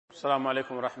السلام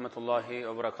عليكم ورحمة الله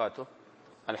وبركاته.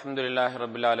 الحمد لله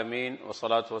رب العالمين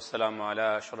والصلاة والسلام على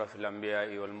أشرف الأنبياء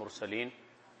والمرسلين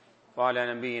وعلى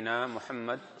نبينا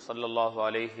محمد صلى الله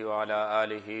عليه وعلى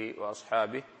آله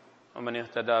وأصحابه ومن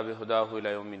اهتدى بهداه إلى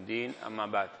يوم الدين. أما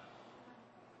بعد.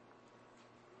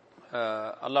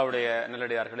 அல்லாஹ்வுடைய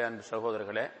நல்லடியார்களே, அன்பு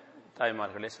சகோதரர்களே,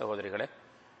 தாய்மார்களே, சகோதரிகளே,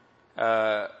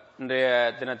 இன்றைய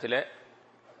தினத்திலே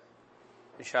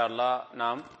இன்ஷா அல்லாஹ்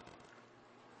நாம்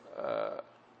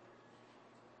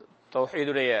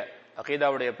தௌஹீதுடைய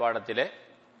அகீதாவுடைய பாடத்திலே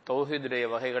தௌஹீதுடைய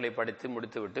வகைகளை படித்து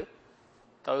முடித்துவிட்டு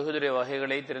தௌஹீதுடைய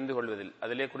வகைகளை தெரிந்து கொள்வதில்,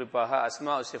 அதிலே குறிப்பாக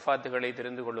அஸ்மா சிஃபாத்துகளை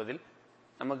தெரிந்து கொள்வதில்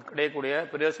நமக்கு கிடைக்கக்கூடிய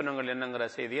பிரயோசனங்கள் என்னங்கிற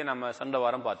செய்தியை நம்ம சென்ற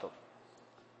வாரம் பார்த்தோம்.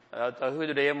 அதாவது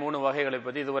தௌஹீதுடைய 3 வகைகளை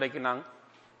பற்றி இதுவரைக்கும்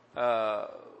நாங்கள்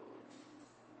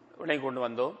விளை கொண்டு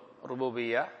வந்தோம்.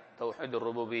 ருபூபியா, தௌஹீதுல்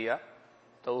ருபூபியா,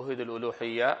 தௌஹீதுல்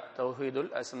உலூஹியா, தௌஹீதுல்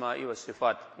அஸ்மாஇ வ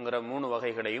சிஃபாத்ங்கிற 3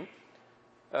 வகைகளையும்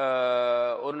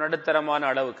ஒரு நடுத்தரமான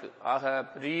அளவுக்கு, ஆக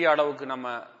பெரிய அளவுக்கு நம்ம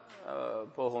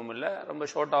போகவும் இல்லை, ரொம்ப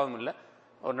ஷார்ட்டாகவும் இல்லை,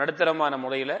 ஒரு நடுத்தரமான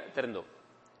முறையில் தெரிந்தோம்.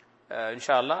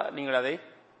 இன்ஷா அல்லாஹ் நீங்கள் அதை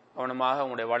கவனமாக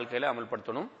உங்களுடைய வாழ்க்கையில்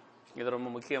அமல்படுத்தணும். இது ரொம்ப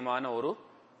முக்கியமான ஒரு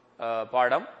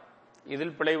பாடம்.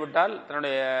 இதில் பிழைவிட்டால்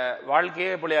தன்னுடைய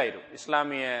வாழ்க்கையே பிழையாயிரும்,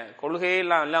 இஸ்லாமிய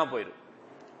கொள்கையெல்லாம் எல்லாம் போயிடும்.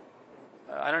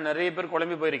 அதனால் நிறைய பேர்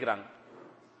குழம்பி போயிருக்கிறாங்க.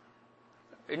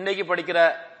 இன்னைக்கு படிக்கிற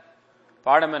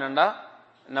பாடம் என்னன்னா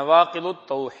நவாகிது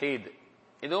தௌஹீத்.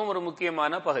 இதுவும் ஒரு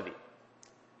முக்கியமான பகுதி.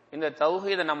 இந்த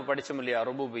தௌஹீதை நம்ம படிச்சோம் இல்லையா?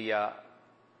 ருபூபியா,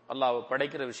 அல்லாஹ்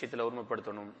படைக்கிற விஷயத்தில்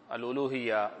ஒருமைப்படுத்தணும். அல்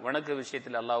உலூஹியா, வணக்க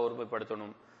விஷயத்தில் அல்லாஹ்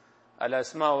ஒருமைப்படுத்தணும். அல்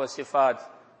அஸ்மா வ சிஃபாத்,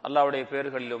 அல்லாஹ்வுடைய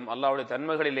பெயர்களிலும் அல்லாஹ்வுடைய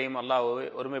தன்மைகளிலேயும் அல்லாஹ்வை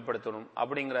ஒருமைப்படுத்தணும்.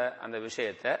 அப்படிங்கிற அந்த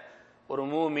விஷயத்தை ஒரு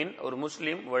மூமின், ஒரு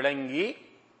முஸ்லிம் விளங்கி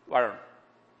வாழணும்.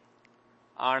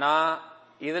 ஆனா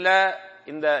இதுல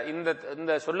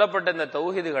இந்த சொல்லப்பட்ட இந்த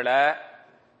தௌஹீதுகளை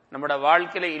நம்மளோட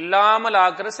வாழ்க்கையில இல்லாமல்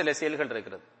ஆக்குற சில செயல்கள்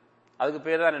இருக்கிறது. அதுக்கு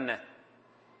பேர் தான் என்ன?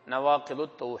 நவாகிது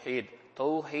தௌஹீத்.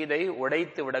 தௌஹீதை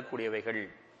உடைத்து விடக்கூடியவைகள்.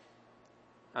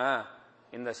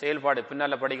 இந்த செயல்பாடு,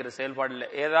 பின்னால படிக்கிற செயல்பாடுல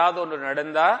ஏதாவது ஒன்று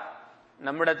நடந்தா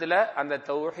நம்மிடத்துல அந்த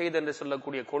தௌஹீத் என்று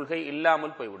சொல்லக்கூடிய கொள்கை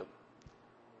இல்லாமல் போய்விடும்.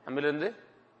 நம்மிலிருந்து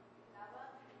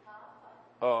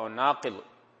நாக்கிது,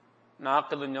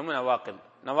 நாக்கிது நவாக்கிது.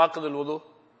 நவாக்கிதுல் உது,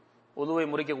 உதுவை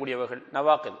முறிக்கக்கூடியவர்கள்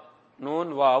நவாக்கிது.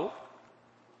 நூன் வாவ்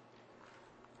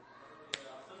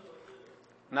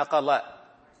நகல,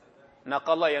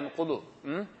 நகல யன்குது,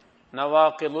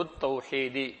 நவாகிது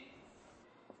தௌஹீதி,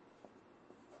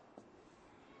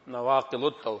 நவாகிது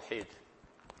தௌஹீத்.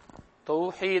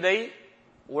 தௌஹீதை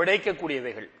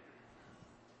உடைக்கக்கூடியவைகள்.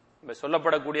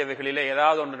 சொல்லப்படக்கூடியவைகளிலே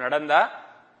ஏதாவது ஒன்று நடந்தா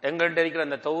எங்கள்கிட்ட இருக்கிற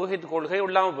அந்த தௌஹீத் கொள்கை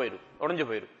இல்லாமல் போயிடும், உடைஞ்சு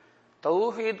போயிடும்.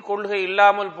 தௌஹீத் கொள்கை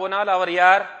இல்லாமல் போனால் அவர்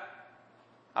யார்?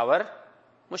 அவர்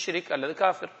முஷ்ரிக் அல்லது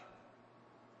காஃபிர்.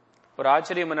 ஒரு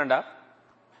ஆச்சரியம் என்னண்டா,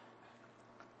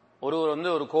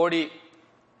 ஒருவர் ஒரு கோடி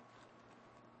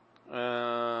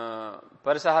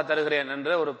பரிசாக தருகிறேன் என்ற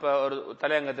ஒரு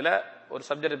தலையங்கத்தில் ஒரு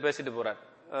சப்ஜெக்ட் பேசிட்டு போறார்.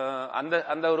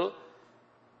 அந்த ஒரு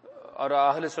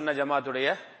அஹ்லு சுன்னா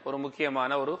ஜமாத்துடைய ஒரு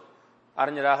முக்கியமான ஒரு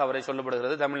அறிஞராக அவரை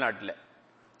சொல்லப்படுகிறது தமிழ்நாட்டில்.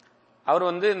 அவர்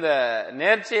இந்த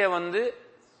நேர்ச்சையை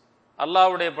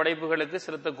அல்லாஹ்வுடைய படைப்புகளுக்கு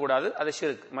செலுத்தக்கூடாது, அது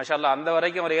ஷிர்க். மாஷா அல்லாஹ், அந்த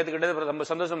வரைக்கும் அவர் ஏத்துக்கிட்டது ரொம்ப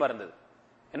சந்தோஷமா இருந்தது.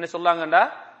 என்ன சொல்லாங்கண்டா,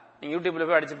 நீங்க யூடியூப்ல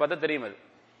போய் அடிச்சு பார்த்தா தெரியும். அது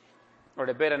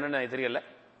அவருடைய பேர் என்னன்னு எனக்கு தெரியல.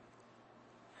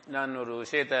 நான் ஒரு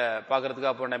விஷயத்தை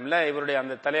பார்க்கறதுக்காக போன டைம்ல இவருடைய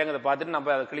அந்த தலையங்கத்தை பார்த்துட்டு நான்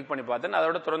போய் அதை கிளிக் பண்ணி பார்த்தேன்.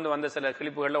 அதோட தொடர்ந்து வந்த சில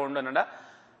கிளிப்புகள்ல ஒன்று என்னன்னா,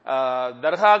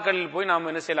 தர்காக்களில் போய் நாம்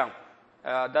என்ன செய்யலாம்,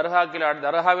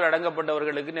 தர்காவில்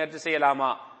அடங்கப்பட்டவர்களுக்கு நேர்ச்சி செய்யலாமா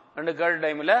என்று கேட்ட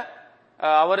டைம்ல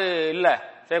அவரு இல்ல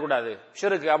செய்யக்கூடாது,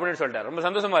 ஷிர்க் அப்படின்னு சொல்லிட்டார். ரொம்ப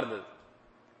சந்தோஷமா இருந்தது.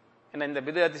 ஏன்னா இந்த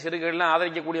பித்அத் ஷிர்க்குகள்லாம்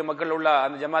ஆதரிக்கக்கூடிய மக்கள் உள்ள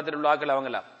அந்த ஜமாத்தில் உள்ள ஆக்கள்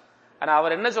அவங்களாம். ஆனா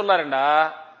அவர் என்ன சொல்லாருண்டா,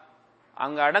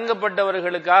 அங்க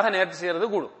அடங்கப்பட்டவர்களுக்காக நேர்ச்சி செய்யறது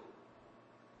கூடும்,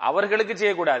 அவர்களுக்கு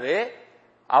செய்யக்கூடாது.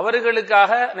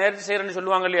 அவர்களுக்காக நேர்ச்சி செய்யறன்னு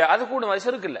சொல்லுவாங்க இல்லையா, அது கூடும், அது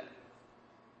ஷிர்க் இல்ல.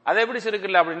 அது எப்படி ஷிர்க்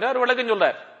இல்ல அப்படின்ற ஒரு விளக்கம்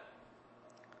சொல்றார்.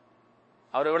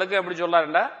 அவர் விளக்கம் எப்படி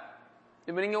சொல்றாருண்டா,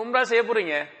 இப்ப நீங்க உம்ரா செய்ய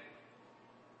போறீங்க,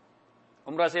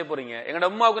 உம்ரா செய்ய போறீங்க, எங்கட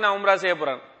உம்மாவுக்கு நான் உம்ரா செய்ய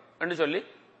போறேன் என்று சொல்லி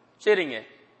சரிங்க.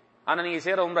 ஆனா நீங்க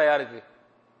செய்யற உம்ரா யாருக்கு?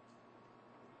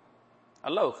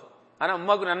 அல்லாஹ்வுக்கு. ஆனா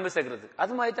உம்மாவுக்கு நன்மை சேர்க்கிறது,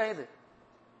 அது மாதிரி தான் இது.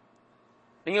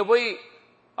 நீங்க போய்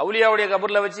அவுலியாவுடைய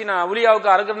கபர்ல வச்சு நான் அவுலியாவுக்கு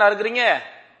அறுக்கிறா இருக்கிறீங்க,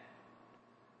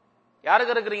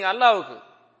 யாருக்கு இருக்கிறீங்க? அல்லாஹ்வுக்கு.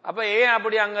 அப்ப ஏன்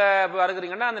அப்படி அங்க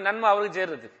அறுக்கிறீங்கன்னா அந்த நன்மை அவருக்கு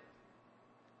சேர்றதுக்கு.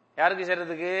 யாருக்கு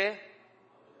சேர்றதுக்கு?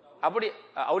 அப்படி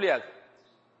அவுலியாவுக்கு.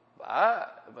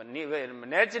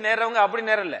 நேர்ச்சி நேர்றவங்க அப்படி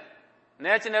நேரல,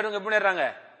 நேர்ச்சி நேர்றவங்க எப்படி நேர்றாங்க?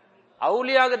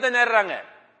 அவுலியாவுக்கு தான் நேர்றாங்க.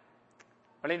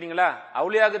 பண்ணிட்டீங்களா?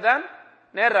 அவுலியாவுக்கு தான்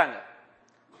நேர்றாங்க.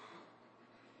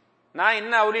 நான்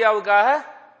இன்ன அவுலியாவுக்காக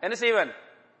என்ன செய்வேன்?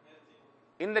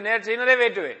 இந்த நேர்ச்சியை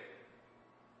நிறைவேற்றுவேன்.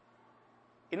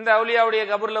 இந்த அவுலியாவுடைய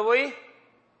கபூர்ல போய்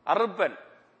அறுப்பன்,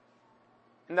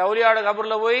 இந்த அவுலியாவோட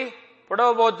கபூர்ல போய்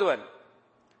புடவை போத்துவன்,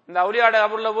 இந்த அவுலியாவோட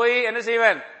கபூர்ல போய் என்ன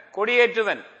செய்வன்,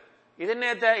 கொடியேற்றுவன். இது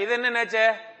என்ன நேச்ச?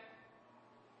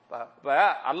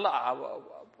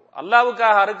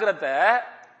 அல்லாவுக்காக அறுக்கிறத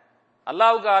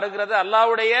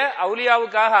அல்லாவுடைய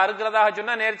அவுலியாவுக்காக அறுக்கிறதாக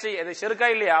சொன்னா நேர்ச்சி அது ஷிர்கா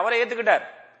இல்லையா? அவரை ஏத்துக்கிட்டார்,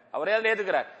 அவரே அதில்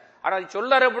ஏத்துக்கிறார். ஆனா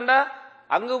சொல்லாரு அப்படின்னா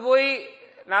அங்கு போய்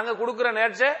நாங்க கொடுக்கிற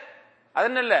நேர்ச்ச அது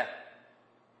என்ன இல்ல.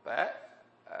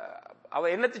 அவ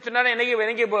என்னத்து சொன்னாரு எனக்கு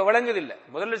விளங்குது இல்ல.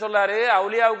 முதல்ல சொல்லாரு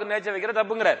அவுலியாவுக்கு நேர்ச்ச வைக்கிற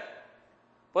தப்புங்கிறார்.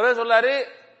 பிறகு சொல்லாரு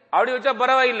அப்படி வச்சா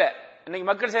பரவாயில்லை, இன்னைக்கு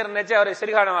மக்கள் செய்யற நேர்ச்சை அவர்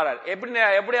சரிகாண வராரு.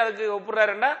 எப்படி அதுக்கு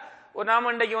ஒப்புறாருன்னா,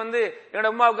 நாம இன்னைக்கு என்னோட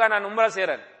உமாவுக்கா நான் உம்ரா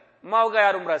செய்யறேன். உமாவுக்கா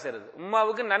யார் உம்ரா செய்யறது?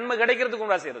 உமாவுக்கு நன்மை கிடைக்கிறதுக்கு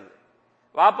உம்ரா செய்யறது,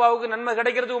 வாப்பாவுக்கு நன்மை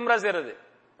கிடைக்கிறதுக்கு உம்ரா செய்யறது.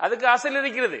 அதுக்கு அசல்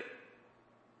இருக்கிறது.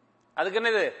 அதுக்கு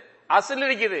என்னது அசல்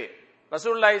இருக்குது.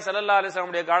 ரசூலுல்லாஹி ஸல்லல்லாஹு அலைஹி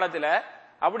வஸல்லம் காலத்துல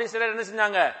அப்படி சிலர் என்ன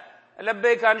செஞ்சாங்க,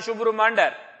 லப்பேகான்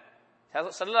சுப்ருமாண்டார்.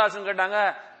 ஸல்லல்லாஹு அலைஹி வஸல்லம் கேட்டாங்க,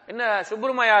 என்ன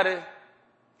சுப்ருமா யாரு?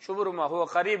 சுப்ருமா ஹுவ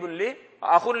கரீபுல்லி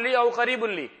அஹுல்லி அவ்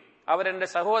கரீபுல்லி, அவர் என்ற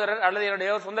சகோதரர் அல்லது என்னுடைய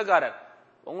சொந்தக்காரர்.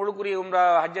 உங்களுக்குரிய உம்ரா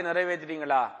ஹஜ்ஜை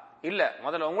நிறைவேற்றிட்டீங்களா? இல்ல,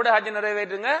 முதல்ல உங்களுடைய ஹஜ்ஜை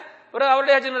நிறைவேற்றுங்க, பிறகு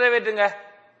அவருடைய ஹஜ்ஜை நிறைவேற்றுங்க.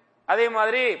 அதே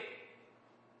மாதிரி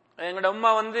எங்களோட உம்மா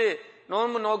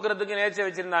நோன்பு நோக்கிறதுக்கு நேர்ச்சி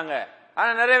வச்சிருந்தாங்க,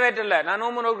 ஆனா நிறைவேற்றல, நான்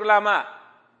நோன்பு நோக்கலாமா?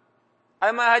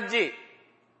 அதே மாதிரி ஹஜ்ஜி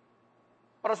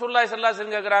ரசூலுல்லாஹி ஸல்லல்லாஹு அலைஹி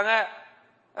வஸல்லம் கேக்குறாங்க,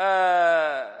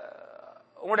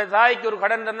 உங்களுடைய தாய்க்கு ஒரு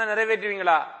கடன் தந்தா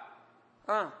நிறைவேற்றுவீங்களா?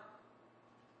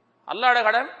 அல்லாஹ்வோட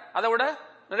கடன் அதை விட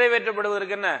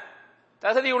நிறைவேற்றப்படுவதற்கு என்ன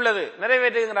தகுதி உள்ளது,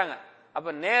 நிறைவேற்றுங்கிறாங்க. அப்ப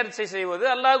நேர்ச்சை செய்வது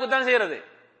அல்லாஹ்வுக்கு தான் செய்யறது.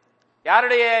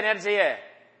 யாருடைய நேர்ச்சைய?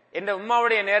 என்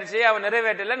உம்மாவுடைய நேர்ச்சையை அவன்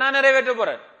நிறைவேற்றல, நான் நிறைவேற்ற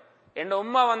போறேன். என்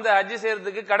உம்மா ஹஜ்ஜி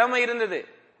செய்யறதுக்கு கடமை இருந்தது,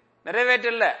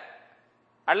 நிறைவேற்றல,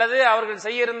 அல்லது அவர்கள்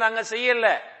செய்ய இருந்தாங்க செய்யல,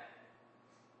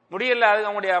 முடியல, அது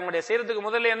அவங்களுடைய செய்யறதுக்கு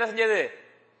முதல்ல என்ன செஞ்சது,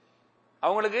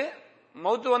 அவங்களுக்கு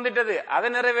மௌத்து வந்துட்டது, அதை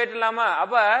நிறைவேற்றலாமா?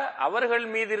 அப்ப அவர்கள்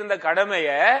மீது இருந்த கடமைய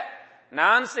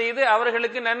நான் செய்து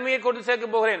அவர்களுக்கு நன்மையை கொண்டு சேர்க்க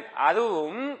போகிறேன்.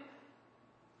 அதுவும்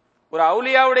ஒரு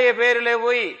அவுலியாவுடைய பெயரிலே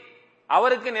போய்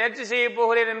அவருக்கு நேர்ச்சி செய்ய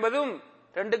போகிறேன் என்பதும்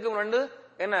ரெண்டுக்கும்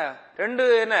ரெண்டு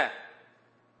என்ன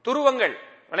துருவங்கள்,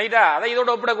 அதை இதோட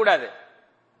ஒப்பிடக்கூடாது.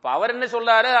 இப்ப அவர் என்ன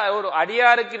சொல்றாரு, ஒரு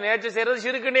அடியாருக்கு நேர்ச்சி செய்யறது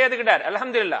ஷிர்க்குன்னு ஏத்துக்கிட்டார்.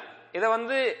 அல்ஹம்துலில்லாஹ். இதை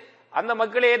அந்த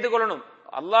மக்களை ஏற்றுக்கொள்ளணும்.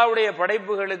 அல்லாஹ்வுடைய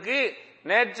படைப்புகளுக்கு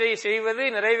நேர்ச்சை செய்வது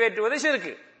நிறைவேற்றுவது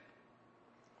ஷிர்க்கு,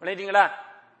 விளங்கிட்டீங்களா?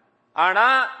 ஆனா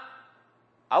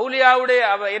அவுலியாவுடைய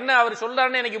என்ன அவர்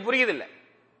சொல்றாருன்னு எனக்கு புரியுது இல்ல.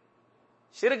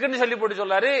 ஷிர்க்குன்னு சொல்லி போட்டு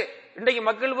சொல்றாரு. இன்றைக்கு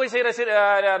மக்கள் போய் செய்யற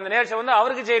அந்த நேர்ச்சை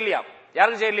அவருக்கு செய்யலையாம்.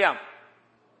 யாருக்கு செய்யலையாம்?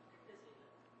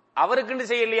 அவருக்குன்னு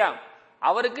செய்யலையாம்.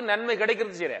 அவருக்கு நன்மை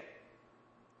கிடைக்கிறது செய்யற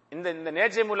இந்த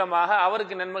நேர்ச்சை மூலமாக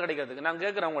அவருக்கு நன்மை கிடைக்கிறதுக்கு நான்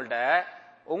கேட்கிறேன் உங்கள்ட்ட,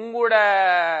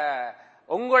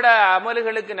 உங்களோட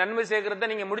அமல்களுக்கு நன்மை சேர்க்கிறத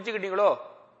நீங்க முடிச்சுக்கிட்டீங்களோ?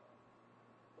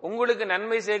 உங்களுக்கு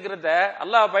நன்மை சேர்க்கிறத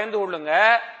அல்லாஹ் பயந்து கொள்ளுங்க.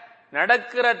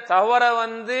 நடக்கிற தவற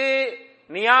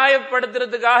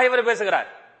நியாயப்படுத்துறதுக்காக இவர் பேசுகிறார்.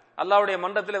 அல்லாஹ்வுடைய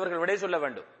மன்றத்தில் இவர்கள் விடை சொல்ல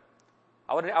வேண்டும்.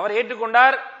 அவர்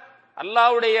ஏற்றுக்கொண்டார்.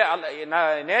 அல்லாஹ்வுடைய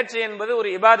நேர்ச்சை என்பது ஒரு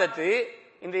இபாதத்து.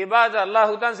 இந்த இபாதத்தை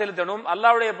அல்லாஹ்வுக்கு தான் செலுத்தணும்.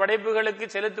 அல்லாஹ்வுடைய படைப்புகளுக்கு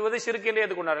செலுத்துவது ஷிர்க் என்று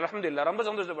ஏற்றுக்கொண்டார். அல்ஹம்துலில்லாஹ், ரொம்ப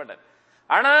சந்தோஷப்பட்டார்.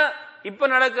 ஆனா இப்ப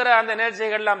நடக்கிற அந்த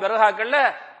நேர்ச்சைகள் எல்லாம் பெருகாக்கல்ல,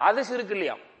 அது ஷிர்க்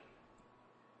இல்லையாம்.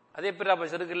 அது எப்படி அப்ப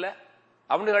ஷிர்க் இல்ல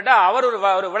அப்படின்னு கேட்டா அவர்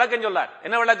ஒரு விளக்கம் சொல்லார்.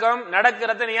 என்ன விளக்கம்?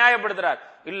 நடக்கிறத நியாயப்படுத்துறார்.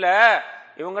 இல்ல,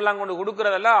 இவங்கெல்லாம் கொண்டு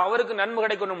கொடுக்கறதெல்லாம் அவருக்கு நன்மை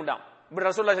கிடைக்கணும்டாம். இப்படி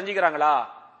ரசூலுல்லாஹ் செஞ்சுக்கிறாங்களா?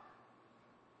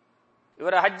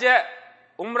 இவர் ஹஜ்ஜ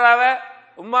உம்ராவை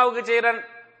உம்மாவுக்கு செய்யறன்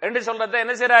என்று சொல்றத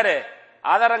என்ன செய்யறாரு?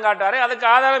 ஆதாரம் காட்டாரு. அதுக்கு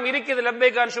ஆதாரம் இருக்குது.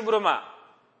 லப்பைகான் சுப்ருமா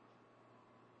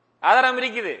ஆதாரம்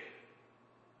இருக்குது.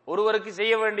 ஒருவருக்கு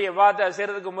செய்ய வேண்டிய வார்த்தை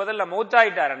செய்யறதுக்கு முதல்ல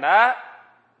மௌத்தாயிட்டாருண்டா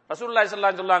ரசூலுல்லாஹி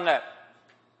ஸல்லல்லாஹு அலைஹி வஸல்லம் சொன்னாங்க,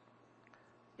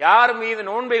 யார் மீது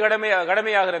நோன்பை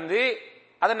கடமையாக இருந்து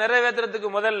அதை நிறைவேற்றுறதுக்கு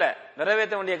முதல்ல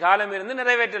நிறைவேற்ற வேண்டிய காலம் இருந்து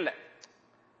நிறைவேற்றல,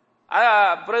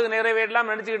 பிறகு நிறைவேற்றலாம்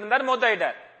நினைச்சுக்கிட்டு இருந்தார்,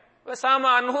 மௌத்தாயிட்டார். சாம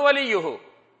அன்ஹு வலியுஹு,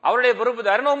 அவருடைய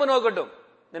பொறுப்புதார் நோன்பு நோக்கட்டும்.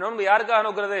 இந்த நோன்பு யாருக்காக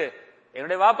நோக்கிறது?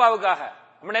 என்னுடைய வாப்பாவுக்காக.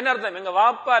 என்ன அர்த்தம்? எங்க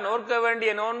வாப்பா நோக்க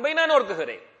வேண்டிய நோன்பை நான்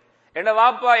நோக்குகிறேன். என்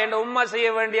வாப்பா என் உம்மா செய்ய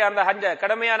வேண்டிய அந்த ஹஜ்ஜ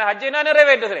கடமையான ஹஜ்ஜை நான்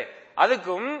நிறைவேற்றுகிறேன்.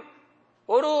 அதுக்கும்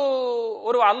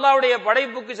ஒரு அல்லாஹ்வுடைய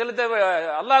படைப்புக்கு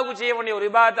அல்லாஹ்வுக்கு செய்ய வேண்டிய ஒரு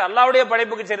இபாதத்தை அல்லாஹ்வுடைய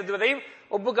படைப்புக்கு செலுத்துவதையும்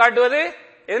ஒப்பு காட்டுவது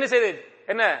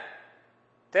என்ன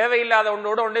தேவையில்லாத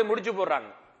ஒன்றை முடிச்சு போடுறாங்க.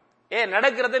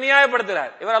 நடக்கிறத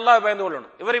நியாயப்படுத்துறார். இவர் அல்லாஹ் பயந்து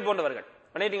கொள்ளணும். இவரை போன்றவர்கள்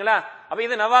பண்ணிட்டீங்களா? அப்ப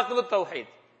இது நவாக்கிது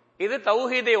தௌஹீத். இது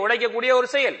தௌஹீதை உடைக்கக்கூடிய ஒரு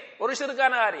செயல், ஒரு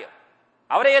ஷிர்கான காரியம்.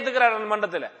 அவரை ஏத்துக்கிறார் அந்த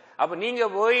மன்றத்துல. அப்ப நீங்க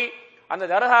போய் அந்த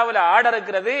தர்காவில் ஆட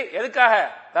இருக்கிறது எதுக்காக?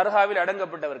 தர்காவில்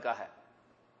அடங்கப்பட்டவருக்காக.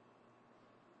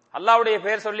 அல்லாஹ்வுடைய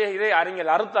பெயர் சொல்லி இதை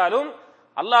அறிஞர் அறுத்தாலும்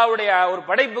அல்லாஹ்வுடைய ஒரு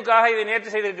படைப்புக்காக இதை நேர்ச்சி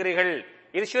செய்திருக்கிறீர்கள்,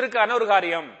 இது ஷிர்கான ஒரு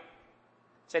காரியம்.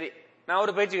 சரி, நான்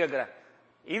ஒரு பேச்சு கேட்கிறேன்.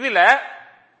 இதுல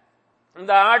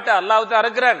இந்த ஆட்டை அல்லாஹ்வுக்கு தான்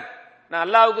அறுக்கிறேன், நான்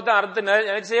அல்லாஹ்வுக்கு தான் அறுத்து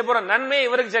நேர்ச்சி செய்ய போறேன், நன்மை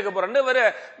இவருக்கு சேர்க்க போறேன், இவரு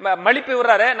மலிப்பு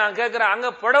விடுறாரு. நான் கேட்கிறேன், அங்க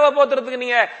புடவை போத்துறதுக்கு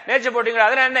நீங்க நேர்ச்சி போட்டீங்களா,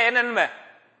 அதுல என்ன என்ன நன்மை?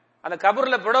 அந்த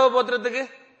கபூர்ல புடவை போத்துறதுக்கு,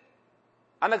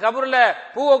 அந்த கபூர்ல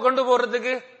பூவை கொண்டு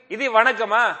போறதுக்கு இது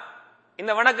வணக்கமா?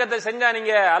 இந்த வணக்கத்தை செஞ்சா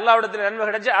நீங்க அல்லாஹ்விடத்துல நன்மை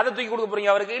கிடைச்சு அதை தூக்கி கொடுக்க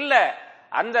போறீங்க அவருக்கு? இல்ல,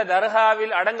 அந்த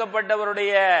தர்காவில்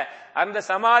அடங்கப்பட்டவருடைய அந்த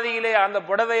சமாதியிலே அந்த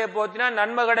புடவையை போத்தினா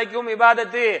நன்மை கிடைக்கும்,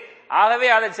 இபாதத்து, ஆகவே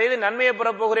அதை செய்து நன்மையை பெற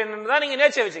போகிறேன் என்றுதான் நீங்க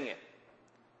நேர்ச்சி வச்சீங்க.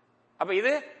 அப்ப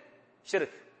இது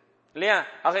ஷிர்க் இல்லையா?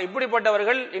 ஆக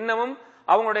இப்படிப்பட்டவர்கள் இன்னமும்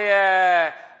அவங்களுடைய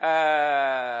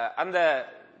அந்த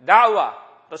தாவா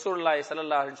ரசூலுல்லாஹி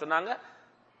ஸல்லல்லாஹு அலைஹி சொன்னாங்க,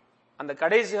 அந்த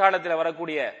கடைசி காலத்தில்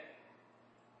வரக்கூடிய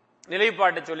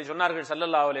நிலைப்பாட்டை சொல்லி சொன்னார்கள்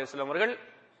ஸல்லல்லாஹு அலைஹி வஸல்லம் அவர்கள்,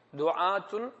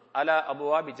 துஆத்துன் அலா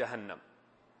அபுவாபி ஜஹன்னம்.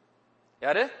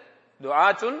 யாரு?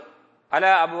 துஆத்துன்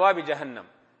அலா அபுவாபி ஜஹன்னம்,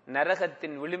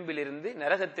 நரகத்தின் விளிம்பில் இருந்து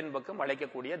நரகத்தின் பக்கம்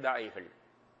அழைக்கக்கூடிய தாயிகள்.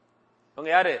 அவங்க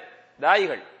யாரு?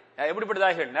 தாயிகள். எப்படிப்பட்ட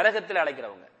தாயிகள்? நரகத்தில்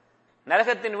அழைக்கிறவங்க,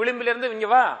 நரகத்தின் விளிம்பிலிருந்து இங்க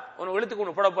வா உன் இழுத்துக்கு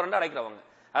ஒன்று போட போறேன்னு அழைக்கிறவங்க.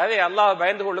 ஆகவே அல்லாஹ்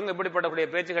பயந்து கொள்ளுங்க இப்படிப்படக்கூடிய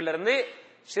பேச்சுகள்ல இருந்து.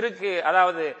 ஷிர்க்,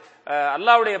 அதாவது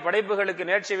அல்லாஹ்வுடைய படைப்புகளுக்கு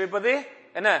நேர்ச்சி வைப்பது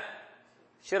என்ன?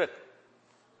 ஷிர்க்.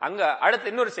 அங்க அடுத்து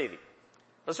இன்னொரு செய்தி,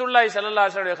 ரசூலுல்லாஹி ஸல்லல்லாஹு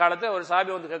அலைஹி வஸல்லம் காலத்துல ஒரு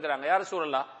சஹாபி வந்து கேட்கிறாங்க, யா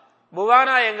ரசூலல்லாஹ்,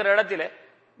 புவானா என்கிற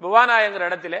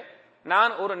இடத்திலே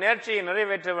நான் ஒரு நேர்ச்சியை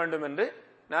நிறைவேற்ற வேண்டும் என்று,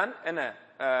 நான் என்ன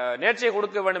நேர்ச்சியை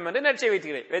கொடுக்க வேண்டும் என்று நேர்ச்சியை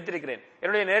வைத்திருக்கிறேன்,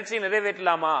 என்னுடைய நேர்ச்சியை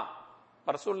நிறைவேற்றலாமா?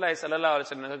 ரசூலுல்லாஹி ஸல்லல்லாஹு அலைஹி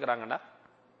வஸல்லம் கேட்கிறாங்கன்னா,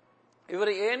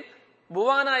 இவர் ஏன்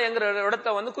புவானா என்கிற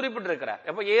இடத்தை வந்து குறிப்பிட்டிருக்கிறார்?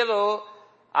 அப்ப ஏதோ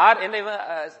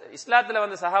இஸ்லாத்துல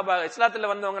வந்து இஸ்லாத்துல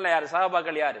வந்தவங்க யாரு?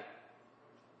 சஹாபாக்கள் யாரு?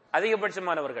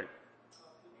 அதிகபட்சமானவர்கள்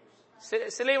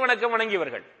சிலை வணக்கம்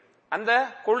வணங்கியவர்கள், அந்த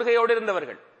கொள்கையோடு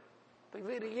இருந்தவர்கள்.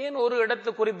 இவர் ஏன் ஒரு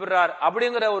இடத்தை குறிப்பிடுறார்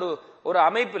அப்படிங்கிற ஒரு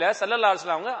அமைப்புல ஸல்லல்லாஹு அலைஹி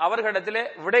வஸல்லம் அவர்களிடத்திலே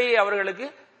விடையை அவர்களுக்கு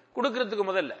கொடுக்கறதுக்கு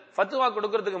முதல்ல, ஃபத்வா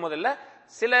கொடுக்கறதுக்கு முதல்ல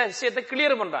சில விஷயத்தை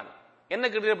கிளியர் பண்றாங்க. என்ன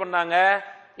கிளியர் பண்றாங்க?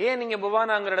 ஏன் நீங்க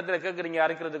புவானாங்கிற இடத்துல கேட்கறீங்க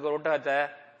அறுக்கிறதுக்கு ஒரு ஒட்டகத்தை,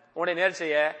 உங்களுடைய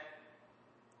நேர்ச்சைய?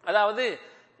 அதாவது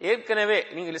ஏற்கனவே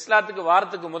நீங்கள் இஸ்லாத்துக்கு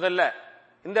வாரத்துக்கு முதல்ல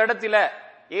இந்த இடத்துல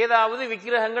ஏதாவது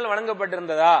விக்கிரகங்கள்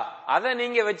வணங்கப்பட்டிருந்ததா, அதை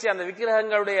நீங்க வச்சு அந்த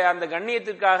விக்கிரகங்களுடைய அந்த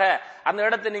கண்ணியத்திற்காக அந்த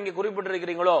இடத்தை நீங்க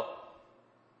குறிப்பிட்டிருக்கிறீங்களோ?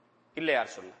 இல்ல.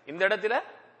 யார் சொல்ல? இந்த இடத்துல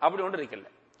அப்படி ஒன்று இருக்கல.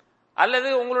 அல்லது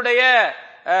உங்களுடைய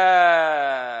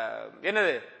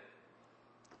என்னது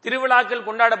திருவிழாக்கள்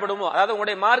கொண்டாடப்படுமோ, அதாவது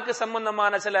உங்களுடைய மார்க்க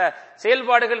சம்பந்தமான சில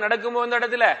செயல்பாடுகள் நடக்குமோ இந்த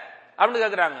இடத்துல அப்படின்னு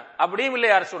கேட்கிறாங்க. அப்படியும் இல்லை.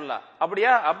 யார் சொல்லலாம்?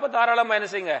 அப்படியா? அப்ப தாராளமா என்ன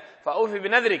செய்யுங்க,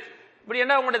 இப்படி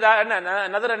என்ன உங்களுடைய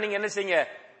நதரை நீங்க என்ன செய்யுங்க,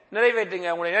 நிறைவேற்றுங்க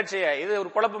உங்களுடைய நேர்ச்சியை. இது ஒரு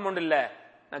குழப்பம் ஒன்று இல்ல,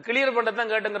 நான் கிளியர் பண்றதான்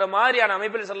கேட்டுங்கிற மாதிரியான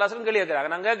அமைப்பில் ஸல்லல்லாஹு கேள்வி கேட்கிறாங்க.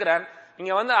 நான் கேட்கிறேன்,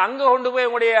 நீங்க வந்து அங்க கொண்டு போய்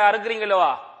உங்களுடைய அறுக்கிறீங்களோ,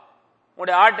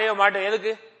 உங்களுடைய ஆட்டையோ மாட்டையோ,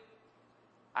 எதுக்கு?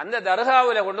 அந்த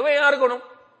தர்காவில கொண்டு போய் ஏன் அறுக்கணும்?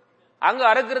 அங்க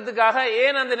அறுக்கிறதுக்காக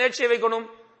ஏன் அந்த நேர்ச்சியை வைக்கணும்?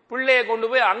 பிள்ளையை கொண்டு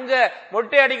போய் அங்க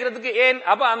மொட்டை அடிக்கிறதுக்கு ஏன்?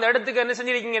 அப்ப அந்த இடத்துக்கு என்ன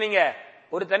செஞ்சிருக்கீங்க? நீங்க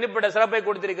ஒரு தனிப்பட்ட சிறப்பை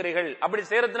கொடுத்திருக்கிறீர்கள். அப்படி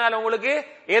செய்யறதுனால உங்களுக்கு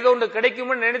ஏதோ ஒன்று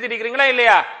கிடைக்கும்னு நினைத்திருக்கிறீங்களா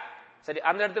இல்லையா? சரி,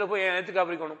 அந்த இடத்துல போய்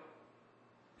ஏத்துக்காப்பிக்கணும்?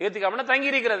 ஏத்துக்காமனா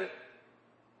தங்கி இருக்கிறது,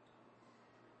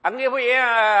 அங்கே போய் ஏன்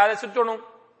அதை சுற்றணும்?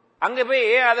 அங்க போய்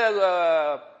ஏன் அதை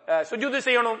சுஜூது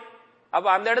செய்யணும்? அப்ப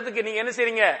அந்த இடத்துக்கு நீங்க என்ன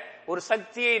செய்றீங்க? ஒரு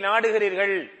சக்தியை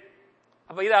நாடுகிறீர்கள்.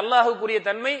 அப்ப இது அல்லாஹ்வுக்குரிய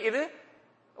தன்மை. இது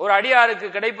ஒரு அடியாருக்கு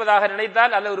கிடைப்பதாக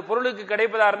நினைத்தால் அல்ல ஒரு பொருளுக்கு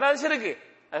கிடைப்பதாக இருந்தால் ஷிர்க்.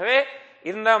 ஆகவே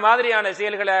இந்த மாதிரியான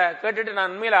செயல்களை கேட்டுட்டு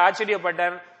நான் உண்மையில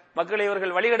ஆச்சரியப்பட்டேன். மக்களை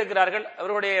இவர்கள் வழிகெடுக்கிறார்கள்.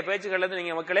 அவருடைய பேச்சுக்கள் இருந்து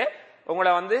நீங்க மக்களே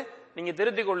உங்களை வந்து நீங்க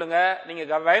திருத்திக் கொள்ளுங்க,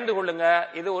 நீங்க பயந்து கொள்ளுங்க.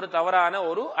 இது ஒரு தவறான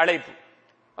ஒரு அழைப்பு.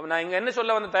 அப்ப நான் இங்க என்ன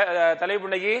சொல்ல வந்த தலைப்பு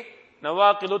இன்னைக்கு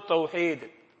நவாகிது தௌஹீத்,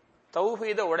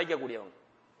 தௌஹீதை உடைக்கக்கூடியவங்க.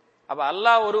 அப்ப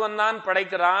அல்லாஹ் ஒருவன் தான்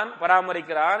படைக்கிறான்,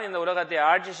 பராமரிக்கிறான், இந்த உலகத்தை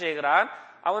ஆட்சி செய்கிறான்.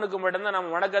 அவனுக்கு மட்டும்தான்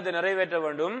நாம் வணக்கத்தை நிறைவேற்ற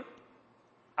வேண்டும்.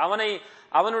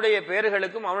 அவனுடைய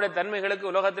பெயர்களுக்கும் அவனுடைய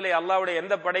தன்மைகளுக்கும் உலகத்திலே அல்லாஹ்வுடைய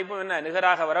எந்த படைப்பும் என்ன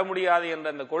நிகராக வர முடியாது என்ற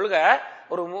அந்த கொள்கை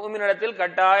ஒரு முஃமினிடத்தில்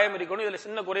கட்டாயம் இருக்கணும். இதுல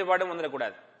சின்ன குறைபாடும்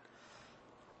வந்துடக்கூடாது.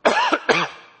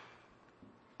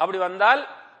 அப்படி வந்தால்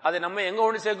அதை நம்ம எங்க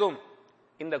கொண்டு சேர்க்கும்?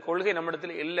 இந்த கொள்கை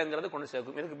நம்மிடத்தில் இல்லைங்கிறது கொண்டு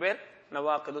சேர்க்கும். இதுக்கு பேர்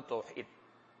நவாகிது தௌஹீத்.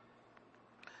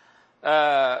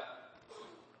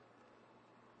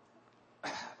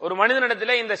 ஒரு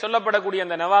மனிதனிடத்திலே இந்த சொல்லப்படக்கூடிய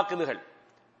அந்த நவாகிதுகள்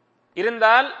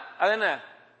இருந்தால் அது என்ன,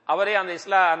 அவரே அந்த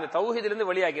அந்த தௌஹீதிலிருந்து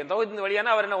வெளியாக்கி, தௌஹீதிலிருந்து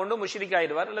வெளியான அவர் என்ன ஒன்று முஷ்ரிக்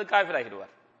ஆகிடுவார் அல்லது காஃபிர்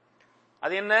ஆகிடுவார்.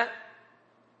 அது என்ன?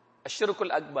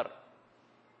 அஷ்ஷிருக்குல் அக்பர்.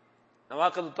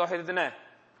 நவாகிது தௌஹீத் என்ன?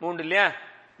 3 இல்லையா?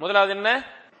 முதலாவது என்ன?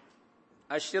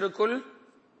 அஷ்ஷிருக்குல்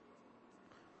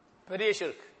பெரிய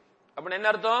ஷிர்க். அப்படின்னு என்ன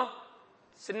அர்த்தம்?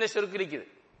 சின்ன ஷிர்க் இருக்குது.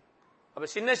 அப்ப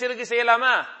சின்ன ஷிர்க்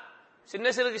செய்யலாமா? சின்ன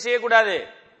ஷிர்க் செய்யக்கூடாது.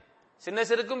 சின்ன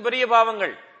ஷிர்க்கும் பெரிய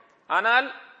பாவங்கள். ஆனால்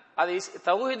அது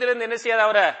தௌஹீதிலிருந்து என்ன செய்யாது,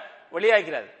 அவரை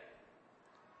வெளியாக்கிறாது.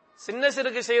 சின்ன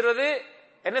ஷிர்க் செய்யறது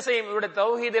என்ன செய்யும், இவருடைய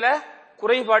தௌஹீதில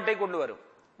குறைபாட்டை கொண்டு வரும்.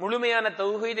 முழுமையான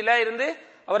தௌஹீதில இருந்து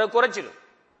அவரை குறைச்சிடும்.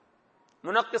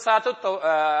 முனக்கிசாத்து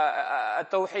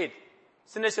தௌஹீத்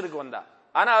சின்ன ஷிர்க் வந்தா.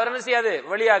 ஆனா அவர் என்ன செய்யாது,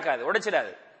 வெளியாக்காது,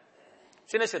 உடைச்சிடாது.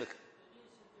 சின்ன ஷிர்க்.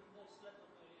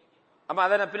 அப்ப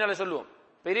அதை பின்னால சொல்லுவோம்.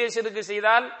 பெரிய ஷிர்க்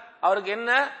செய்தால் அவருக்கு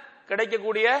என்ன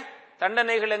கிடைக்கக்கூடிய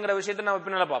தண்டனைகள் என்கிற விஷயத்தை நம்ம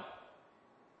பின்னால பார்ப்போம்.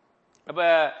 அப்ப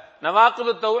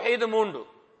நவாக்குது தௌஹீத் 3.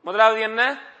 முதலாவது என்ன,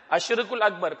 அஷ்ருக்குல்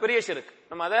அக்பர், பெரிய ஷிர்க்.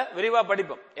 நம்ம அதை விரிவா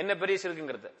படிப்போம், என்ன பெரிய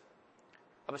ஷிர்க்ங்கிறது.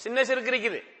 அப்ப சின்ன ஷிர்க்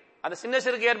இருக்குது. அந்த சின்ன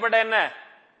ஷிர்க் ஏற்பட்ட என்ன,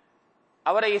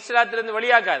 அவரை இஸ்லாத்திலிருந்து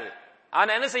வெளியாக்காது.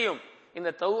 ஆனா என்ன செய்யும், இந்த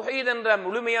தௌஹீத் என்ற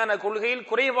முழுமையான கொள்கையில்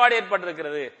குறைபாடு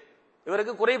ஏற்பட்டிருக்கிறது,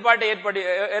 இவருக்கு குறைபாட்டை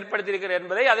ஏற்படுத்தியிருக்கிறது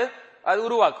என்பதை அது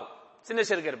உருவாக்கும். சின்ன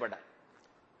ஷிர்க் ஏற்பட்ட.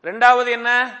 இரண்டாவது என்ன,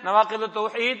 நவாக்கிது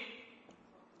தௌஹீத்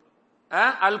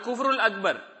அல் குஃப்ருல்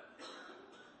அக்பர்.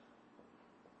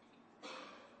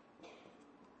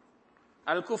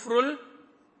 அல்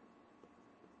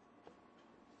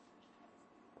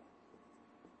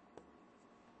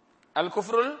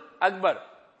குஃப்ருல் அக்பர்,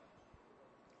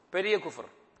 பெரிய குஃபர்.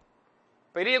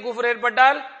 பெரிய குஃபர்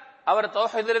ஏற்பட்டால் அவர்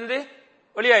தௌஹீதிலிருந்து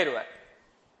வெளியாயிருவார்.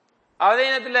 அதே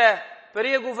நேரத்தில்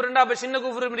பெரிய குஃபர் அப்ப சின்ன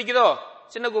குஃபரும் இருக்குதோ,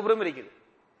 சின்ன குஃபரும் இருக்குது.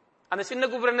 அந்த சின்ன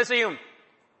குஃபர் என்ன செய்யும்,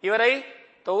 இவரை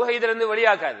தௌஹீதிலிருந்து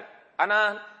வெளியாக்காது. ஆனா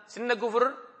சின்ன குஃபர்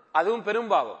அதுவும்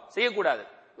பெரும்பாவம், செய்யக்கூடாது.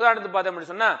 உதாரணத்துக்கு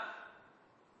பார்த்தோம் சொன்னா,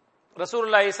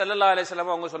 ரசூலுல்லாஹி ஸல்லல்லாஹு அலைஹி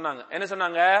வஸல்லம் அவங்க சொன்னாங்க, என்ன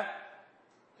சொன்னாங்க,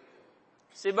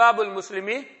 சிபாபுல்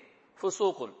முஸ்லிமி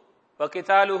ஃபுசூகுன் வ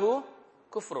கிதாலுஹு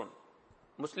குஃப்ருன்.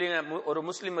 ஒரு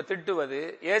முஸ்லிமை திட்டுவது,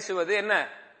 ஏசுவது என்ன,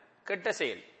 கெட்ட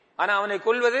செயல். ஆனா அவனை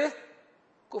கொல்வது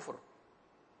குஃப்ர்.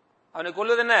 அவனை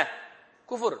கொல்வது என்ன,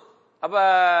 குஃப்ர். அப்ப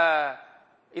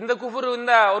இந்த குஃப்ர்,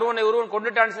 இந்த ஒருவன்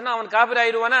கொண்டுட்டான்னு சொன்னா அவன் காபிர்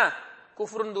ஆயிடுவானா,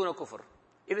 குஃப்ருன் தூன குஃப்ர்.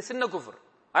 இது சின்ன குஃப்ர்,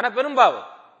 ஆனா பெரும்பாவம்.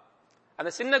 அந்த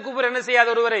சின்ன குஃப்ர் என்ன செய்யாத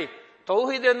ஒருவரை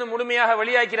தௌஹீத் இருந்து முழுமையாக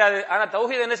வெளியாக்கிறாது. ஆனா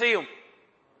தௌஹீத் என்ன செய்யும்,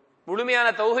 முழுமையான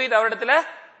தௌஹீத் அவரிடத்துல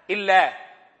இல்ல,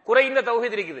 குறைந்த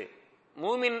தௌஹீத் இருக்குது.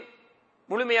 மூமின்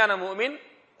முழுமையான மூமின்,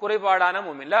 குறைபாடான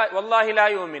மூமின். வல்லாஹி லா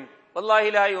யூமின், வல்லாஹி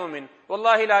லா யூமின்,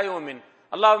 வல்லாஹி லா யூமின்.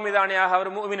 அல்லாஹ் மீது ஆணையாக அவர்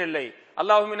மூமின் இல்லை,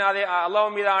 அல்லாஹ் மீது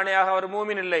ஆணையாக அவர்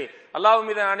மூமின் இல்லை, அல்லாஹ்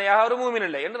மீது ஆணையாக அவர் மூமின்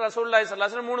இல்லை என்று ரசூலுல்லாஹி ஸல்லல்லாஹு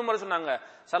அலைஹி வஸல்லம் 3 முறை சொன்னாங்க.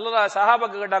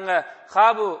 சஹாபாக்கு கேட்டாங்க,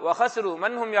 ஹாபு வஹஸ்ரு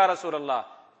மன்ஹும் யா ரசூலல்லாஹ்,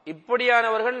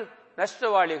 இப்படியானவர்கள்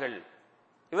நஷ்டவாளிகள்,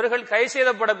 இவர்கள் கை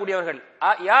செய்தப்படக்கூடியவர்கள்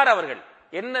யார், அவர்கள்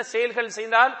என்ன செயல்கள்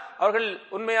செய்தால் அவர்கள்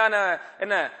உண்மையான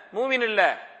என்ன மூமின் இல்ல.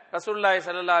 ரசூலுல்லாஹி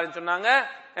ஸல்லல்லாஹு அலைஹி வஸல்லம் சொன்னாங்க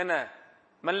என்ன,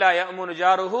 மல்லா யஅமுனு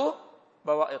ஜாருஹு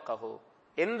பவாயிகஹு,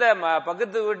 எந்த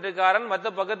பக்கத்து வீட்டுக்காரன் மற்ற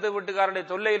பக்கத்து வீட்டுக்காரனுடைய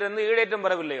தொல்லையிலிருந்து ஈடேற்றம்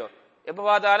பெறவில்லையோ, எப்ப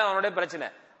பார்த்தாலும் அவனுடைய பிரச்சனை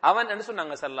அவன் என்று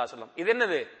சொன்னாங்க ஸல்லல்லாஹு அலைஹி வஸல்லம். இது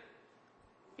என்னது,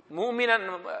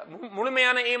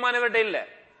 முழுமையான ஈமான் இவர்கிட்ட இல்ல.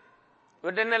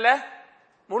 இவர்கிட்ட என்ன இல்ல,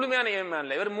 முழுமையான ஈமான்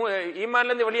இல்ல. இவர்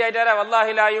ஈமான்ல இருந்து வெளியாயிட்டாரா,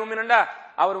 வல்லாஹி லா யூமின்டா,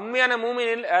 அவர் உண்மையான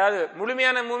மூமின், அதாவது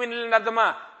முழுமையான மூமின் அர்த்தமா,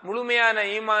 முழுமையான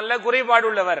ஈமான்ல குறைபாடு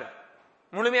உள்ளவர்,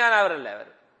 முழுமையான அவர் இல்ல,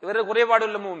 இவர் குறைபாடு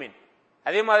உள்ள மூமின்.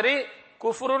 அதே மாதிரி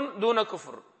குஃப்ருன் தூன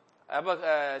குஃப்ர். அப்ப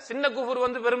சின்ன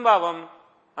குஃப்ர் பெரும்பாவம்,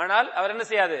 ஆனால் அவர் என்ன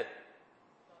செய்யாது,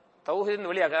 தௌஹீத்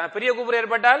வெளியாக. பெரிய குஃப்ர்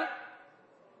ஏற்பட்டால்,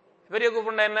 பெரிய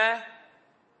குஃப்ர்னா என்ன,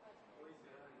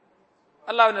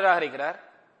 அல்லாஹ்வை நிராகரிக்கிறார்,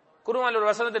 குர்ஆனில் ஒரு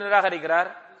வசனத்தை நிராகரிக்கிறார்,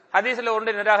 ஹதீஸ்ல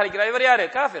ஒன்றை நிராகரிக்கிறார், இவர் யாரு,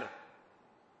 காஃபிர்.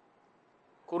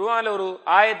 குர்ஆனில் ஒரு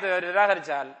ஆயத்தை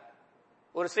நிராகரிச்சால்,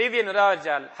 ஒரு செய்தியை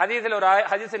நிராகரிச்சால், ஹதீஸ்ல ஒரு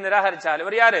ஹதீஸை நிராகரிச்சால்,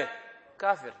 இவர் யாரு,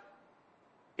 காஃபிர்.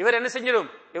 இவர் என்ன செஞ்சிடும்,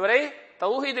 இவரை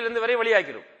தௌஹீதிலிருந்து வரை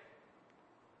வெளியாக்கிடும்.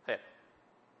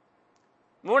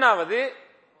 மூணாவது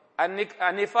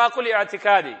அன்னிஃபாகுல்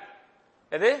இஅ்திகாதி.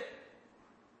 எது,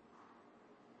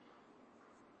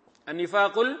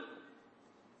 அன்னிஃபாகுல்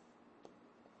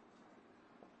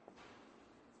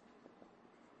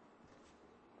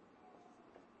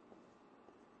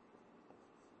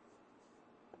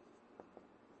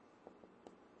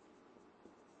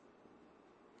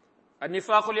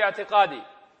அன்னிஃபாகுல் இஅ்திகாதி.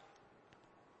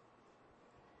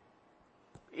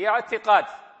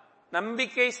 இஅ்திகாத்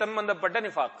நம்பிக்கை சம்பந்தப்பட்ட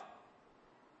நிஃபாக்.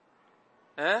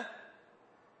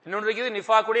 இன்னொன்று இருக்குது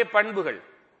நிஃபாக்குடைய பண்புகள்.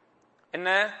 என்ன,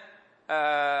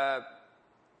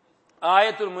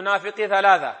 ஆயத்துல் முனாஃபிகி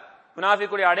தலாதா,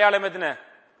 முனாஃபிக்குடைய அடையாளம் எத்தனை,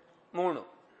 3.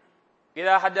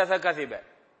 இதா ஹதஸ கஸிப,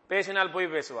 பேசினால்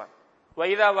போய் பேசுவான்.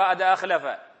 வைதா வஅத அக்லஃப,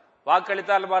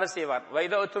 வாக்களித்தால் மாறு செய்வான்.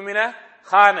 வைதா உத்துமின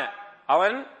ஹான,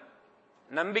 அவன்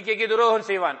நம்பிக்கைக்கு துரோகம்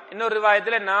செய்வான். இன்னொரு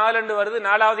ரிவாயத்துல 4 வருது,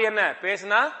 4வது என்ன,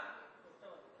 பேசினா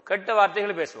கெட்ட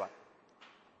வார்த்தைகள் பேசுவான்.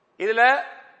 இதுல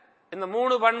இந்த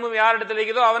 3 பண்பும் யார் இடத்துல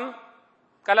இருக்குதோ அவன்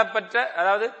கலப்பற்ற,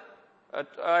 அதாவது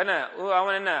என்ன,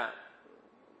 அவன் என்ன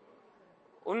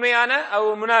உண்மையான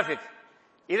முனாஃபிக்.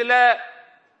 இதுல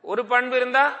ஒரு பண்பு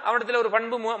இருந்தா அவனிடத்துல ஒரு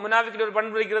பண்பு, முனாஃபிக் ஒரு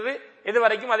பண்பு இருக்கிறது எது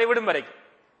வரைக்கும், அதை விடும் வரைக்கும்.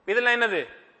 இதெல்லாம் என்னது,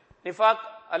 நிஃபாக்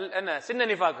என்ன, சின்ன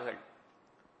நிஃபாக்குகள்,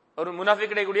 ஒரு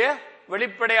முனாஃபிக் கிடைக்கக்கூடிய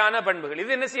வெளிப்படையான பண்புகள்.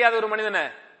 இது என்ன செய்யாத ஒரு மனிதனை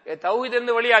தௌஹீத்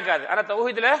இருந்து வெளியாக்காது, ஆனா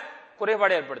தௌஹீதுல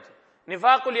குறைபாடு ஏற்படுத்தும்.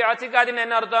 நிஃபாக்குல் இஅ்திகாதின்னு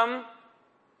என்ன அர்த்தம்,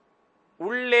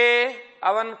 உள்ளே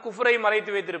அவன் குஃப்ரை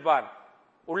மறைத்து வைத்திருப்பான்,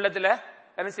 உள்ளத்துல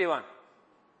என்ன செய்வான்.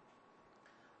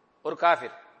 ஒரு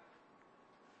காஃபிர்,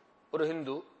 ஒரு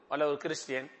ஹிந்து அல்லது ஒரு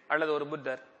கிறிஸ்டியன் அல்லது ஒரு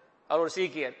புத்தர், அவர் ஒரு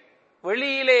சீக்கியர்,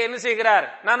 வெளியிலே என்ன செய்கிறார்,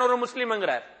 நான் ஒரு முஸ்லீம்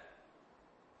என்கிறார்,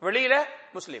 வெளியில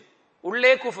முஸ்லீம்,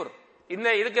 உள்ளே குஃபுர். இந்த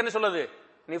இதுக்கு என்ன சொல்லுது,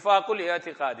 நிஃபாக்குல்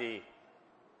இஅ்திகாதி.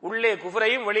 உள்ளே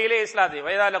குஃப்ரையும் வெளியிலே இஸ்லாத்தை.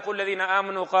 வைதா லகுல்லதீன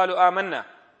ஆமனு காலு ஆமன்னா,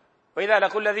 வைதா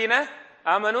லகுல்லதீன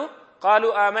ஆமனு காலு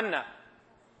ஆமன்னா,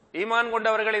 ஈமான்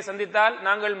கொண்டவர்களை சந்தித்தால்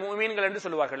நாங்கள் முஃமின்கள் என்று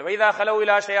சொல்வார்கள். வைதா ஹலவு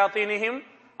இலா ஷயாத்தீனிஹிம்,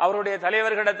 அவருடைய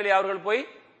தலைவர்களிடத்திலே அவர்கள் போய்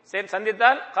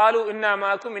சந்தித்தால் காலு இன்னா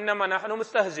மாக்கும் இன்னமா நஹ்னு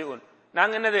முஸ்தஹ்சிஊன்,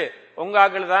 நாங்க என்னது உங்க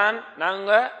ஆக்கள் தான், நாங்க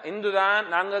இந்து தான்,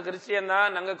 நாங்க கிறிஸ்டியன் தான்,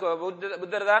 நாங்க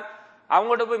புத்தர் தான்.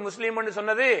 அவங்கள்ட்ட போய் முஸ்லீம் என்று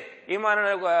சொன்னது, ஈமான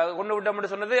கொண்டு விட்டோம்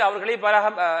என்று சொன்னது அவர்களை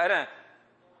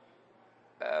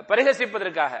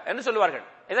பரிகசிப்பதற்காக என்று சொல்வார்கள்.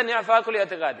 இதான் நிஃபாக்குல்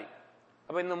இஅ்திகாதி.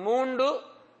 அப்ப இந்த 3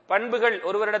 பண்புகள்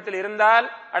ஒருவரிடத்தில் இருந்தால்,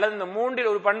 அல்லது இந்த 3இல்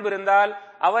ஒரு பண்பு இருந்தால்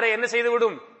அவரை என்ன செய்து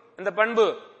விடும், இந்த பண்பு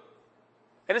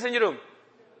என்ன செஞ்சிடும்,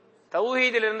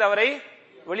 தௌஹீதில் இருந்து அவரை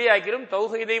வெளியாக்கிடும்,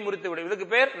 தௌஹீதை முறித்து விடும். இதுக்கு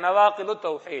பேர் நவாகிது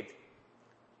தௌஹீத்,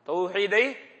 தௌஹீதை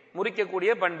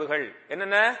முறிக்கக்கூடிய பண்புகள்.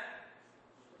 என்னென்ன,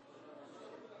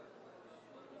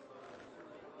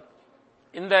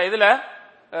 இந்த இதுல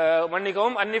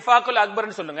மன்னிக்கவும், அன்னிஃபாக்குல்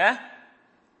அக்பர்னு சொல்லுங்க.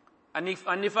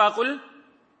 அன்னிஃபாக்குல்,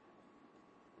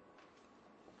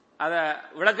 அத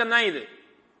விளக்கம் தான் இது.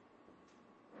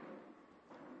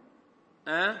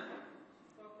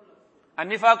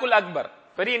 அன்னிஃபாக்குல் அக்பர்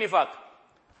பெரிய நிஃபாக்,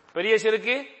 பெரிய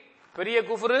ஷிர்க், பெரிய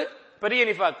குஃப்ரு, பெரிய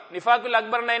நிஃபாக். நிஃபாக்குல்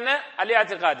அக்பர்னா என்ன,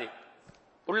 அல்-இஅ்திகாதி,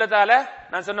 உள்ளத்தால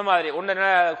நான் சொன்ன மாதிரி உன்னை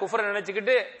குஃப்ரை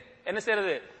நினைச்சுக்கிட்டு என்ன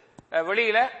செய்யறது,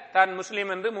 வெளியில தான்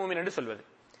முஸ்லீம் என்று மூமின் என்று சொல்வது.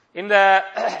 இந்த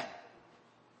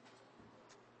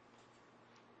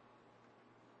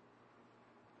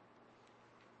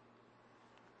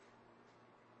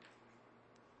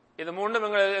இது 3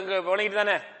 எங்க வழங்கிட்டு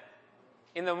தானே.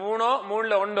 இந்த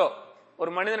 3ல 1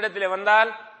 ஒரு மனிதனிடத்திலே வந்தால்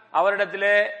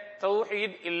அவரிடத்திலே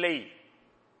தௌஹீத் இல்லை.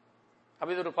 அப்ப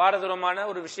இது ஒரு பாரதூரமான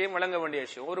ஒரு விஷயம், வழங்க வேண்டிய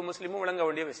விஷயம், ஒரு முஸ்லிமும் வழங்க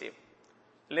வேண்டிய விஷயம்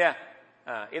இல்லையா.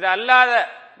 இது அல்லாத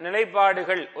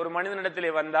நிலைப்பாடுகள் ஒரு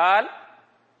மனிதனிடத்திலே வந்தால்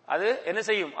அது என்ன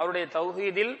செய்யும், அவருடைய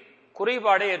தௌஹீதில்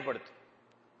குறைபாடை ஏற்படுத்தும்,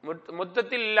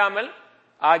 மொத்தத்தில் இல்லாமல்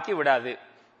ஆக்கி விடாது.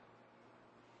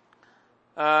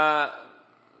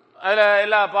 அதுல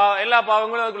எல்லா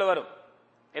பாவங்களும் அதுக்குள்ள வரும்.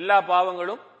 எல்லா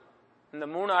பாவங்களும், இந்த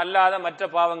 3 அல்லாத மற்ற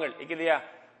பாவங்கள் இல்லையா,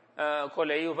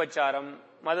 கொலை, உபச்சாரம்,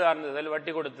 மது அருந்துதல்,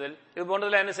 வட்டி கொடுத்தல், இது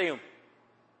போன்றதுல என்ன செய்யும்,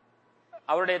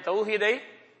 அவருடைய தௌஹீதை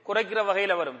குறைக்கிற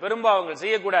வகையில வரும். பெரும்பாவங்கள்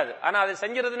செய்யக்கூடாது, ஆனா அதை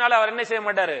செஞ்சதுனால அவர் என்ன செய்ய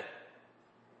மாட்டாரு,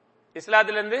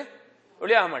 இஸ்லாத்திலிருந்து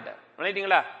வெளியாக மாட்டார்.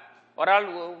 நினைட்டீங்களா, ஒரு ஆள்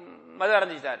மது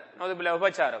அருந்திட்டார்,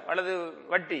 உபச்சாரம் அல்லது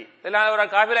வட்டி, இதெல்லாம் ஒரு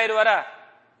காபிர் ஆயிடுவாரா,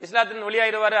 இஸ்லாத்தின்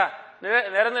வெளியாயிருவாரா,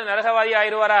 நிரந்தர நரகவாதி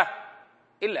ஆயிடுவாரா,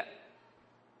 இல்ல.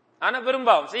 ஆனா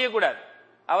பெரும்பாவம் செய்யக்கூடாது,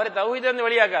 அவரை தௌஹீதிலிருந்து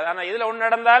வெளியாக்காது. ஆனா இதுல ஒண்ணு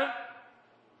நடந்தால்,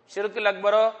 ஷிர்குல்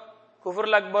அக்பரோ,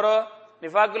 குஃபுருல் அக்பரோ,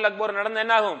 நிஃபாக்குல் அக்பரோ நடந்த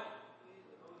என்ன ஆகும்,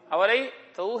 அவரை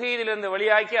தௌஹீதிலிருந்து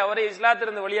வெளியாக்கி, அவரை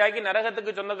இஸ்லாத்திலிருந்து வெளியாக்கி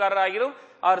நரகத்துக்கு சொந்தக்காரராகிரும்,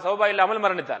 அவர் தௌபா இல்லாமல்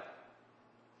மரணித்தார்.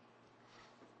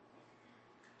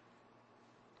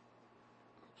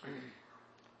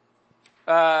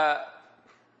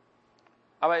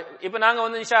 இப்ப நாங்க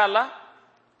இன்ஷா அல்லாஹ்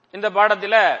இந்த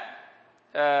பாடத்துல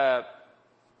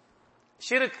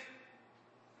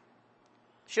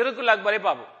ஷிர்குல் அக்பரை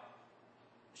பார்ப்போம்.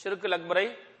 ஷிர்குல் அக்பரை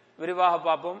விரிவாக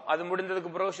பார்ப்போம். அது முடிந்ததுக்கு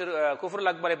பிறகு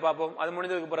குஃப்ருல் அக்பரை பார்ப்போம். அது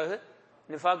முடிந்ததுக்கு பிறகு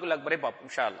நிஃபாக்குல் அக்பரை பார்ப்போம்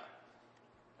இன்ஷா அல்லாஹ்.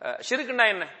 ஷிர்க்னா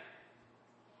என்ன,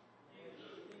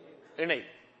 இணை.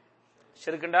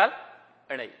 ஷிர்க் என்றால்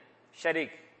இணை,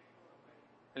 ஷரீக்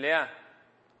இல்லையா,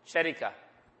 ஷரிகா,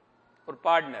 ஒரு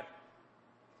பார்ட்னர்.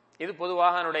 இது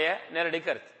பொதுவாக என்னுடைய நேரடி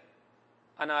கருத்து.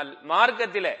 ஆனால்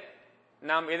மார்க்கத்திலே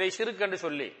நாம் எதை ஷிர்க் என்று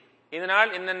சொல்லி, இதனால்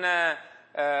என்னென்ன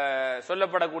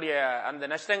சொல்லப்படக்கூடிய அந்த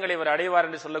நஷ்டங்களை இவர் அடைவார்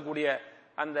என்று சொல்லக்கூடிய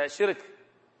அந்த ஷிர்க்,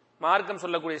 மார்க்கம்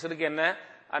சொல்லக்கூடிய ஷிர்க் என்ன,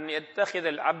 அன்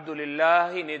யத்தஹிதல் அப்து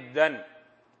லில்லாஹி நித்தன்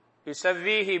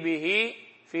யுஸவ்விஹி பிஹி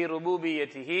ஃபீ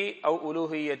ருபூபிய்யத்திஹி அவ்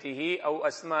உலூஹிய்யத்திஹி அவ்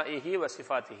அஸ்மாஇஹி வ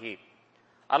சிஃபாத்திஹி.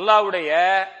 அல்லாஹ்வுடைய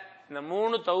இந்த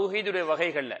 3 தௌஹீதுடைய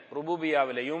வகைகள்ல,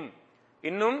 ருபூபியாவிலையும்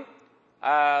இன்னும்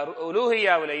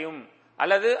உலூஹியாவிலையும்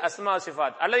அல்லது அஸ்மா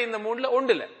சிஃபாத் அல்லது இந்த மூணுல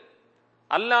ஒன்றுல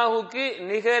அல்லாஹுக்கு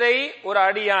நிகரை ஒரு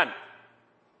அடியான்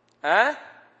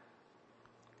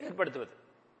ஏற்படுத்துவது,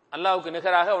 அல்லாஹுக்கு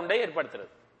நிகராக ஒன்றை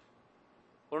ஏற்படுத்துறது,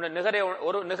 ஒரு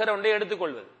நிகர ஒன்றை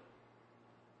எடுத்துக்கொள்வது.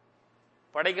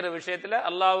 படைக்கிற விஷயத்துல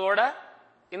அல்லாஹ்வோட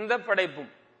இந்த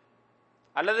படைப்பும்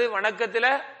அல்லது வணக்கத்துல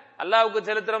அல்லாஹ்வுக்கு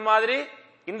செலுத்துற மாதிரி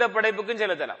இந்த படைப்புக்கும்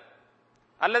செலுத்தலாம்,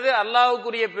 அல்லது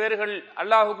அல்லாஹ்வுக்குரிய பெயர்கள்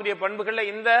அல்லாஹ்வுக்குரிய பண்புகள்ல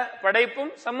இந்த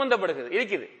படைப்பும் சம்பந்தப்படுகிறது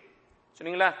இருக்குது.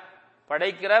 சொன்னீங்களா?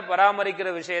 படைக்கிற பராமரிக்கிற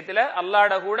விஷயத்துல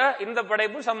அல்லாஹ்ட கூட இந்த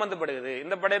படைப்பும் சம்பந்தப்படுகிறது,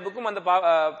 இந்த படைப்புக்கும் அந்த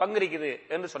பங்கு இருக்குது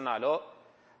என்று சொன்னாலோ,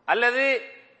 அல்லது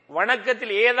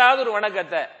வணக்கத்தில் ஏதாவது ஒரு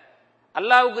வணக்கத்தை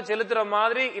அல்லாஹ்வுக்கு செலுத்துற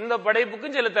மாதிரி இந்த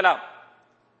படைப்புக்கும் செலுத்தலாம்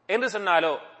என்று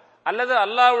சொன்னாலோ, அல்லது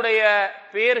அல்லாஹ்வுடைய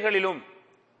பெயர்களிலும்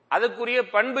அதுக்குரிய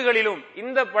பண்புகளிலும்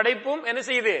இந்த படைப்பும் என்ன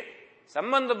செய்யுது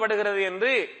சம்பந்தப்படுகிறது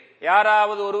என்று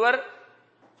யாராவது ஒருவர்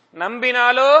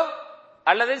நம்பினாலோ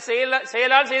அல்லது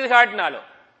செயலால் செய்து காட்டினாலோ,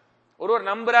 ஒருவர்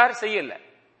நம்புறார் செய்யல,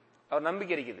 அவர்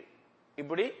நம்பிக்கை இருக்குது,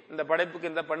 இப்படி இந்த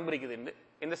படைப்புக்கு இந்த பண்பு இருக்குது,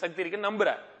 இந்த சக்தி இருக்கு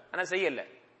நம்புறார், ஆனா செய்யல,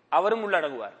 அவரும்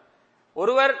உள்ளடங்குவார்.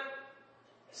 ஒருவர்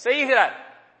செய்கிறார்,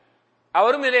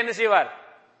 அவரும் இதில் என்ன செய்வார்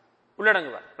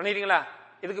உள்ளடங்குவார். பண்ணிட்டீங்களா?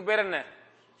 இதுக்கு பேர் என்ன?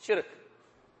 ஷிர்க்,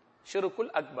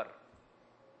 ஷிர்குல் அக்பர்.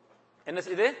 என்ன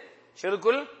இது?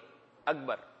 ஷிர்குல்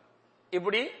அக்பர்.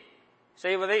 இப்படி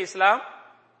செய்வதை இஸ்லாம்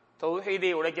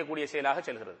தௌஹீதை உடைக்கக்கூடிய செயலாக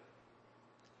செல்கிறது.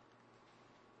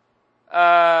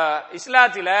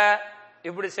 இஸ்லாத்தில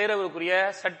இப்படி செய்றவருக்குரிய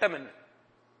சட்டம் என்ன?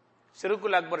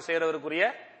 ஷிர்குல் அக்பர் செய்றவருக்குரிய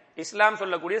இஸ்லாம்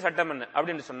சொல்லக்கூடிய சட்டம் என்ன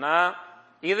அப்படின்னு சொன்னா,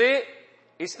 இது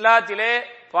இஸ்லாத்திலே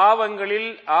பாவங்களில்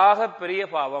ஆகப்பெரிய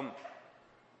பாவம்,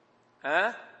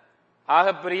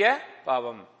 ஆகப்பெரிய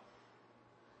பாவம்.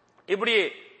 இப்படி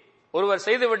ஒருவர்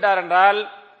செய்து விட்டார் என்றால்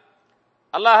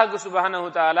அல்லாஹ் சுப்ஹானஹு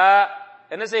வ தஆலா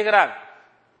என்ன செய்கிறார்?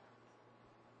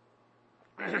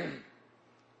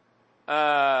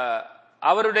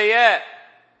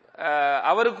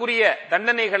 அவருக்குரிய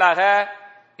தண்டனைகளாக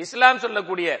இஸ்லாம்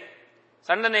சொல்லக்கூடிய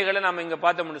தண்டனைகளை நாம் இங்க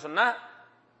பார்த்தோம்னு சொன்னா,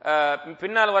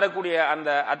 பின்னால் வரக்கூடிய அந்த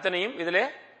அத்தனையும் இதிலே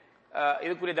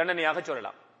இதுக்குரிய தண்டனையாக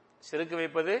சொல்லலாம். சிறுக்கு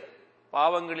வைப்பது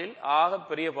பாவங்களில் ஆக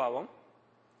பெரிய பாவம்.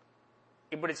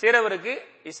 இப்படி செய்றவருக்கு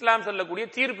இஸ்லாம் சொல்லக்கூடிய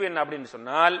தீர்ப்பு என்ன அப்படின்னு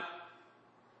சொன்னால்,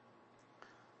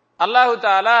 அல்லாஹு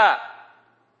தஆலா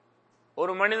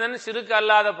ஒரு மனிதன் சிறுக்கு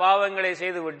அல்லாத பாவங்களை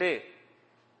செய்துவிட்டு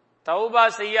தௌபா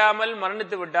செய்யாமல்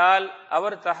மரணித்து விட்டால்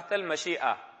அவர் தஹ்தல்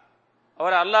மஷீஆ,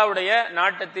 அவர் அல்லாஹ்வுடைய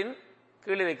நாட்டத்தின்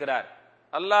கீழ் இருக்கிறார்.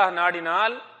 அல்லாஹ்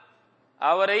நாடினால்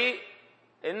அவரை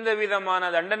எந்த விதமான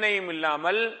தண்டனையும்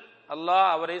இல்லாமல் அல்லாஹ்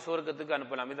அவரை சொர்க்கத்துக்கு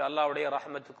அனுப்பலாம். இது அல்லாஹ்வுடைய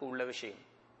ரஹ்மத்துக்கு உள்ள விஷயம்,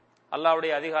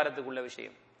 அல்லாஹ்வுடைய அதிகாரத்துக்கு உள்ள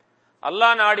விஷயம்.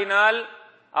 அல்லாஹ் நாடினால்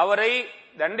அவரை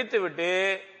தண்டித்து விட்டு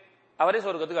அவரை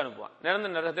சொர்க்கத்துக்கு அனுப்புவான்,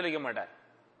 நிரந்தர நரகத்தில் வைக்க மாட்டார்.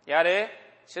 யாரு?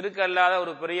 ஷிர்க் அல்லாத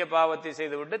ஒரு பெரிய பாவத்தை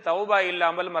செய்துவிட்டு தௌபா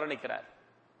இல்லாமல் மரணிக்கிறார்.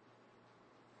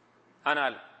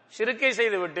 ஆனால் ஷிர்க்கை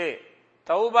செய்துவிட்டு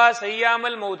தௌபா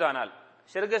செய்யாமல் மௌத்தானால்,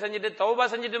 ஷிர்க்கை செஞ்சுட்டு தௌபா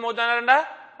செஞ்சுட்டு மௌத்தானார்டா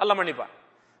அல்லாஹ் மன்னிப்பான்.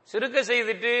 ஷிர்க்கை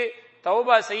செய்துட்டு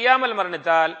தௌபா செய்யாமல்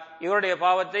மரணித்தால் இவருடைய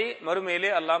பாவத்தை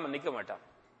மறுமையிலே அல்லாஹ் மன்னிக்க மாட்டான்.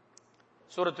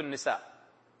 சூரத்துன் நிசா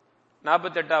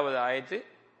 48வது ஆயத்து,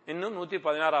 இன்னும்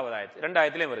 116வது ஆயத்து, 2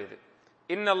 ஆயத்திலையும் வருது.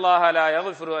 இன்னல்லாஹ லா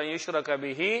யக்ஃபிரு அன் யுஷ்ரக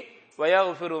பிஹி வ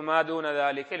யக்ஃபிரு மா தூன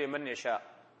ذلك லிமன் யஷா.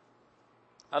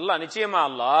 அல்லாஹ் நிச்சயமா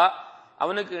அல்லாஹ்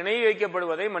அவனுக்கு இணை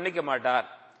வைக்கப்படுவதை மன்னிக்க மாட்டார்,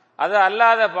 அது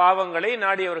அல்லாத பாவங்களை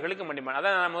நாடியவர்களுக்கு மன்னிப்பான்.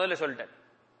 அதான் நான் முதல்ல சொல்லிட்டேன்.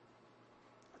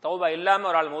 தௌபா இல்லாம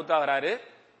ஒரு ஆள் மௌத்தாகிறாரு,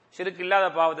 ஷிர்க் இல்லாத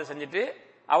பாவத்தை செஞ்சுட்டு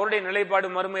அவருடைய நிலைப்பாடு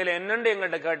மறுமையில என்னன்னு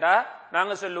எங்கள்கிட்ட கேட்டா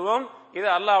நாங்க சொல்லுவோம், இது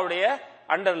அல்லாஹ்வுடைய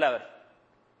அண்டர்ல, அவர்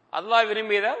அல்லாஹ்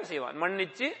விரும்பியதை செய்வான்,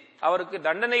 மன்னிச்சு அவருக்கு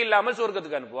தண்டனை இல்லாமல்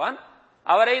சொர்க்கத்துக்கு அனுப்புவான்,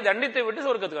 அவரை தண்டித்து விட்டு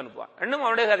சொர்க்கத்துக்கு அனுப்புவான். இன்னும்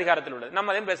அவருடைய அதிகாரத்தில் உள்ளது,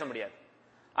 நம்ம அதையும் பேச முடியாது.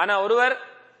 ஆனா ஒருவர்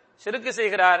ஷிர்க்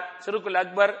செய்கிறார், ஷிர்குல்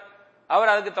அக்பர்,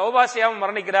 அவர் அதுக்கு தௌபா செய்யாமல்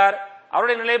மரணிக்கிறார்,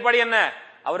 அவருடைய நிலைப்பாடு என்ன?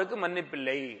 அவருக்கு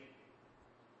மன்னிப்பில்லை.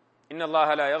 இன்னல்லாஹ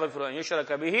லா யக்ஃபிரு அன்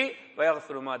யுஷ்ரக பிஹி வ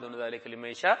யக்ஃபிரு மா தூன ذلك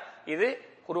லிமன் யஷா. இது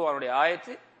குர்ஆனுடைய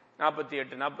ஆயத்து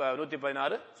 48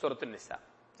 116 சூரத்துன் நிசா.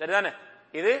 சரிதானே?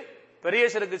 இது பெரிய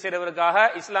ஷிர்க் செய்தவருக்காக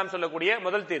இஸ்லாம் சொல்லக்கூடிய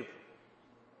முதல் தீர்ப்பு.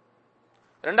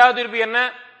 இரண்டாவது தீர்ப்பு என்ன?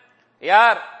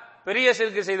 யார் பெரிய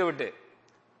ஷிர்க் செய்துவிட்டு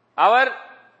அவர்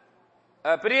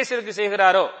பெரிய ஷிர்க்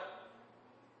செய்கிறாரோ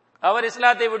அவர்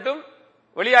இஸ்லாத்தை விட்டும்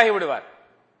வெளியாகி விடுவார்.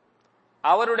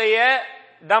 அவருடைய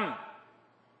தம்,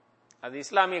 அது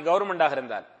இஸ்லாமிய கவர்மெண்டாக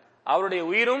இருந்தால் அவருடைய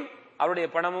உயிரும் அவருடைய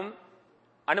பணமும்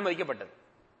அனுமதிக்கப்பட்டது.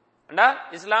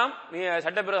 இஸ்லாம்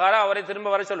சட்ட பிரகாரம் அவரை திரும்ப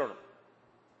வர சொல்லணும்.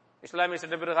 இஸ்லாமிய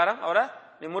சட்ட பிரகாரம் அவரை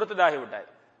நீ முர்த்ததாகி விட்டாய்,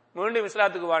 மீண்டும்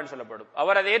இஸ்லாத்துக்கு வான்னு சொல்லப்படும்.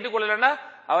 அவர் அதை ஏற்றுக்கொள்ளலன்னா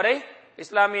அவரை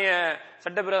இஸ்லாமிய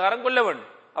சட்ட பிரகாரம் கொல்ல வேண்டும்,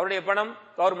 அவருடைய பணம்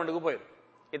கவர்மெண்ட்டுக்கு போயிடும்.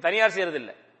 இது தனியார் செய்யறது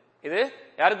இல்ல, இது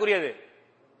யாருக்குரியது?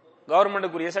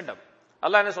 கவர்மெண்ட்டுக்குரிய சட்டம்.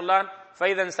 அல்லாஹ் என்ன சொல்லான்?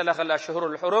 ஃபைதன் ஸலஹல்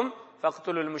அஷ்ஹுருல் ஹுரும்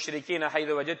ஃபக்துலுல் முஷ்ரிகீன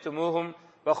ஹைது வஜத்துமூஹும்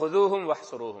வஹுதூஹும்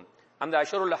வஹ்சுரூஹும். அந்த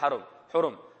அஷ்ஹுருல்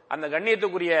ஹுரும் அந்த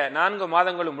கண்ணியத்துக்குரிய 4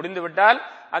 மாதங்களும் முடிந்து விட்டால்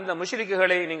அந்த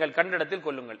முஷ்ரிக்குகளை நீங்கள் கண்டிடத்தில்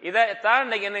கொல்லுங்கள். இதை தான்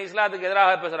இன்னைக்கு என்ன இஸ்லாத்துக்கு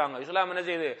எதிராக பேசுறாங்க. இஸ்லாம் என்ன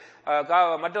செய்யுது?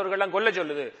 மற்றவர்கள் எல்லாம் கொல்ல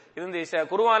சொல்லுது. இது இந்த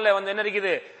குர்ஆன்ல என்ன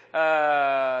இருக்குது?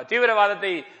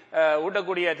 தீவிரவாதத்தை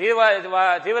ஊட்டக்கூடிய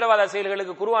தீவிரவாத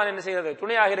செயல்களுக்கு குர்ஆன் என்ன செய்யறது?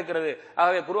 துணையாக இருக்கிறது.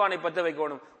 ஆகவே குர்ஆனை பத்த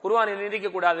வைக்கணும், குர்ஆனை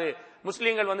நிந்திக்க கூடாது,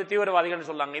 முஸ்லீம்கள் தீவிரவாதிகள்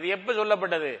சொல்லாங்க. இது எப்ப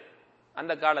சொல்லப்பட்டது?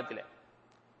 அந்த காலத்தில்.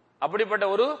 அப்படிப்பட்ட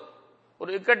ஒரு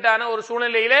இக்கட்டான ஒரு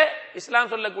சூழ்நிலையில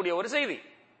இஸ்லாம் சொல்லக்கூடிய ஒரு செய்தி.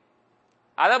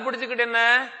 அதை பிடிச்சுக்கிட்டு என்ன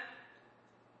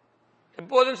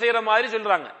எப்போதும் செய்யற மாதிரி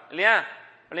சொல்றாங்க இல்லையா?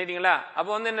 பண்ணிட்டீங்களா?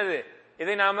 அப்ப என்னது?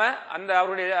 இதை நாம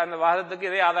அவருடைய அந்த வாதத்துக்கு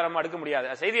இதை ஆதாரமா எடுக்க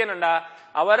முடியாது. செய்தி என்னண்டா,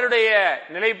 அவருடைய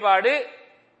நிலைப்பாடு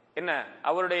என்ன?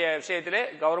 அவருடைய விஷயத்திலே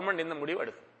கவர்மெண்ட் இந்த முடிவு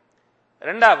எடுக்கும்.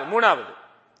 மூணாவது,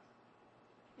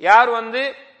 யார்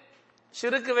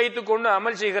ஷிர்க் வைத்துக் கொண்டு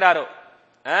அமல் செய்கிறாரோ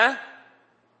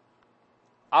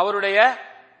அவருடைய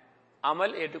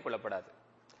அமல் ஏற்றுக்கொள்ளப்படாது.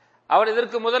 அவர்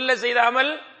இதற்கு முதல்ல செய்த அமல்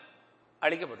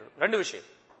அளிக்கப்படும். 2 விஷயம்.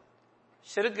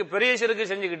 பெரிய ஷிர்க்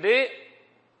செஞ்சுக்கிட்டு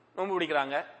நோன்பு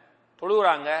பிடிக்கிறாங்க,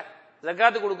 தொழுகிறாங்க,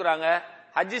 ஜக்காத்து கொடுக்கறாங்க,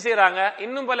 ஹஜ் செய்யறாங்க,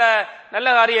 இன்னும் பல நல்ல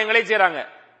காரியங்களை செய்யறாங்க.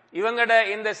 இவங்கட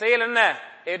இந்த செயல் என்ன?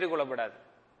 ஏற்றுக்கொள்ளப்படாது.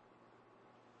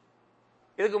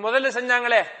 இதுக்கு முதல்ல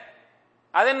செஞ்சாங்களே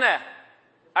அது என்ன?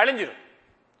 அழிஞ்சிடும்.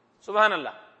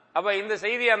 சுப்ஹானல்லாஹ். அப்ப இந்த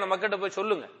செய்தியை அந்த மக்கள்கிட்ட போய்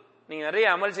சொல்லுங்க. நீங்க நிறைய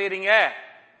அமல் செய்றீங்க,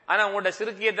 ஆனா உங்கள்ட்ட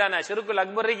ஷிர்கியத்தான ஷிர்குல்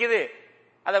அக்பர் இருக்குது,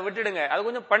 அதை விட்டுடுங்க. அது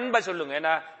கொஞ்சம் பண்பா சொல்லுங்க.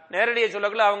 ஏன்னா நேரடியாக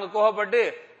சொல்லக்குள்ள அவங்க கோபப்பட்டு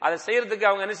அதை செய்யறதுக்கு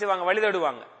அவங்க என்ன செய்வாங்க? வழி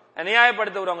தடுவாங்க,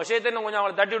 நியாயப்படுத்த வருவாங்க. ஷைத்தான் கொஞ்சம்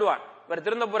அவங்களை தட்டிடுவான். இவர்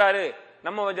திருந்த போறாரு,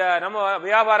 நம்ம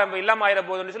வியாபாரம் இல்லாம ஆயிர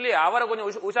போகுதுன்னு சொல்லி அவரை கொஞ்சம்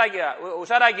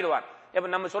உஷாராக்கிடுவான். இப்ப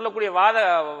நம்ம சொல்லக்கூடிய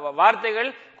வார்த்தைகள்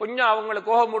கொஞ்சம்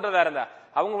அவங்களுக்கு கோபம் மூட்டதா இருந்தா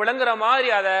அவங்க விளங்குற மாதிரி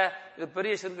அதை இது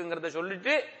பெரிய ஷிர்க்குங்கிறத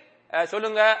சொல்லிட்டு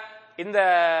சொல்லுங்க, இந்த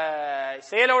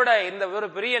செயலோட இந்த ஒரு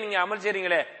பெரிய நீங்க அமல்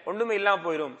செய்றீங்களே ஒண்ணுமே இல்லாம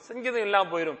போயிரும், செஞ்சதும் இல்லாம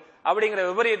போயிரும் அப்படிங்கிற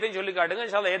விபரீதத்தையும் சொல்லி காட்டுங்க.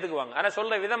 இன்ஷாஅல்லாஹ் ஏத்துக்குவாங்க. ஆனா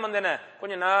சொல்ற விதம் என்ன?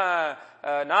 கொஞ்சம்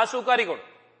நாசூக்காரிக்கணும்.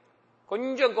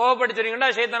 கொஞ்சம் கோபப்பட்டு சொன்னீங்கன்னா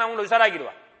ஷைத்தான் அவங்களை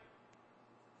உஷாராக்கிடுவான்.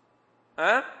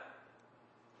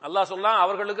 அல்லாஹ் சொல்லலாம்,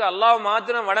 அவர்களுக்கு அல்லாஹ்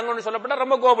மாத்திரம் வணங்கணும்னு சொல்லப்பட்டா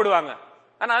ரொம்ப கோபப்படுவாங்க.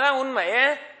 ஆனா அதான் உண்மை.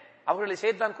 அவர்களை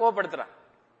ஷைத்தான் கோபப்படுத்துறான்.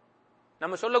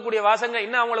 நம்ம சொல்லக்கூடிய வாசங்க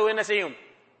இன்னும் அவங்களை என்ன செய்யும்?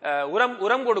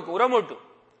 உரம் கொடுக்கும், உரமூட்டும்.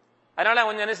 அதனால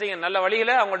கொஞ்சம் என்ன செய்யும்? நல்ல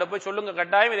வழியில அவங்கள்ட்ட போய் சொல்லுங்க,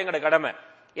 கட்டாயம். இது எங்களோட கடமை.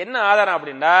 என்ன ஆதாரம்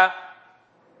அப்படின்னா,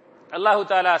 அல்லாஹு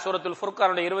தஆலா சூரத்துல்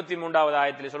ஃபுர்கானுடைய 23வது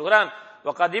ஆயத்தில் சொல்கிறான்,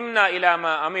 வகதிம்னா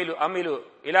இலாமா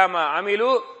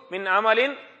அமிலு மின்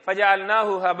அமலின்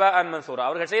ஃபஜஅல்னாஹு ஹபாஅன் மன்சூரா.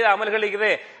 அவர்கள் செய்த அமல்கள்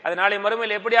இருக்குதே அது நாளை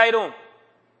மறுமையில் எப்படி ஆயிரும்?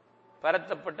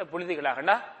 பரத்தப்பட்ட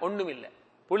புழுதிகளாகண்டா ஒண்ணும் இல்ல.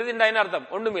 புழுதிண்டா என்ன அர்த்தம்?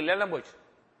 ஒண்ணும் இல்ல, எல்லாம் போச்சு.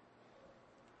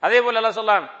 அதே போல அல்லாஹ்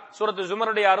சொல்றான் சூரத்து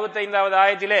ஜுமருடைய 65வது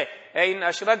ஆயத்திலே, இன்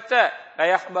அஷ்ரக்த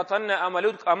லயஹ்பதன்ன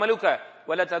அமலுக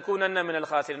வல தகூனன்ன மினல்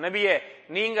காசிரின். நபியே,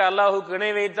 நீங்க அல்லாஹ்வுக்கு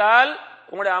இணை வைத்தால்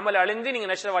உங்களுடைய அமல் அழிந்து நீங்க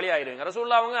நஷ்டவாளி ஆயிருவீங்க.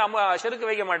 ரசூலுல்லாஹ் அவங்க ஷிர்க்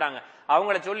வைக்க மாட்டாங்க.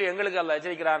 அவங்கள சொல்லி எங்களுக்கு அல்லாஹ்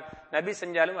எச்சரிக்கிறான், நபி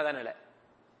செஞ்சாலும் அதான் நிலை.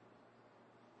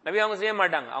 நபி அவங்க செய்ய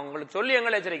மாட்டாங்க, அவங்களுக்கு சொல்லி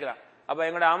எங்களை எச்சரிக்கிறான். அப்ப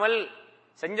எங்களோட அமல்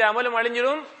செஞ்ச அமலும்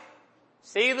அழிஞ்சிடும்,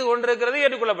 செய்து கொண்டிருக்கிறது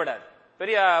ஏற்றுக்கொள்ளப்படாது.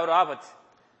 பெரிய ஒரு ஆபத்து.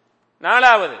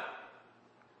 4வது,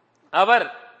 அவர்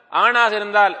ஆணாக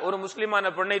இருந்தால் ஒரு முஸ்லிமான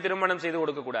பெண்ணை திருமணம் செய்து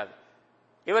கொடுக்க கூடாது.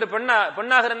 இவர்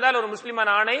பெண்ணாக இருந்தால் ஒரு முஸ்லிமான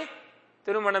ஆணை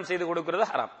திருமணம் செய்து கொடுக்கிறது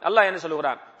ஹராம். அல்லாஹ் என்ன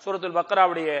சொல்லுகிறான் சூரத்துல்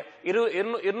பக்ராவுடைய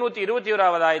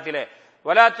 221வது ஆயத்திலே,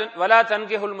 வலா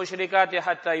தன்கிஹுல் முஷ்ரிகாத்தி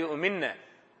ஹத்தா யுமின்ன.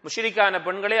 முஷ்ரிக்கான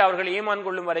பெண்களை அவர்கள் ஈமான்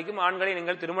கொள்ளும் வரைக்கும் ஆண்களை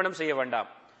நீங்கள் திருமணம் செய்ய வேண்டாம்.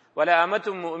 வல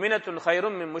அமத்தும் முஃமினத்துன்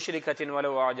கைரும் மின் முஷ்ரிகத்தின்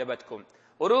வலவ் அஜபத்கும்.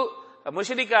 ஒரு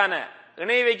முஷ்ரிக்கான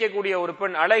இணை வைக்கக்கூடிய ஒரு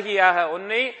பெண் அழகியாக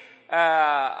உன்னை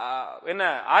என்ன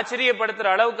ஆச்சரியப்படுத்துற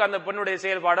அளவுக்கு அந்த பெண்ணுடைய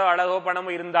செயல்பாடோ அழகோ பணமோ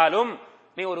இருந்தாலும்,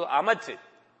 நீ ஒரு அமச்சு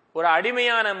ஒரு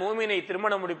அடிமையான மூமினை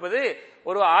திருமணம் முடிப்பது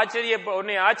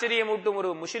உன்னை ஆச்சரியமூட்டும் ஒரு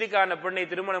முஷ்ரிக்கான பெண்ணை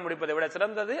திருமணம் முடிப்பதை விட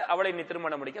சிறந்தது. அவளை நீ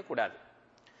திருமணம் முடிக்க கூடாது.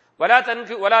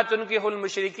 வலா துன்கிஹுல்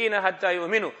முஷ்ரிகீன ஹத்தா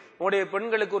யுமினு. உங்களுடைய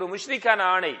பெண்களுக்கு ஒரு முஷ்ரிக்கான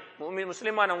ஆணை,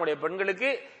 முஸ்லிமான உங்களுடைய பெண்களுக்கு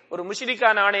ஒரு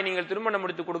முஷ்ரிக்கான ஆணை நீங்கள் திருமணம்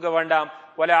முடித்து கொடுக்க வேண்டாம்.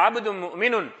 வல அப்தும்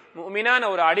முஃமினுன், முஃமினான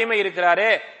ஒரு அடிமை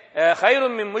இருக்கிறாரே,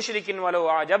 கைரும் மின் முஷ்ரிக்கின் வலவ்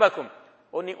அஜபக்கும்.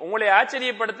 உங்களை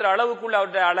ஆச்சரியப்படுத்துற அளவுக்குள்ள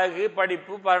அவருடைய அழகு,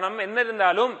 படிப்பு, பணம் என்ன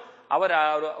இருந்தாலும் அவர்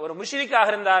ஒரு முஷ்ரிக்காக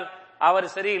இருந்தால் அவர்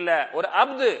சரியில்லை. ஒரு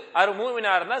அப்து அவர்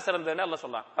மூமினா இருந்தா சிறந்ததுன்னு அல்லாஹ்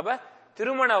சொல்லலாம். அப்ப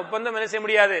திருமண ஒப்பந்தம் என்ன செய்ய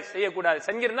முடியாது? செய்யக்கூடாது.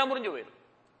 செஞ்சிருந்தா முடிஞ்சு போயிடும்.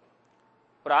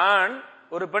 ஒரு ஆண்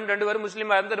ஒரு பெண் 2 பேரும்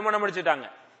முஸ்லீமா இருந்து திருமணம் முடிச்சுட்டாங்க.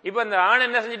 இப்ப இந்த ஆண்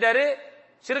என்ன செஞ்சிட்டாரு?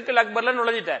 ஷிர்குல் அக்பர்ல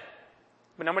நுழைஞ்சிட்டார்.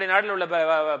 இப்ப நம்முடைய நாட்டில் உள்ள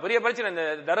பெரிய பிரச்சனை இந்த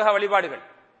தர்கா வழிபாடுகள்.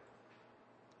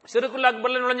 ஷிர்குல்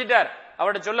அக்பர்ல நுழைஞ்சிட்டார்.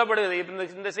 அவர்கிட்ட சொல்லப்படுது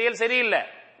இந்த செயல் சரியில்லை,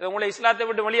 உங்களை இஸ்லாத்தை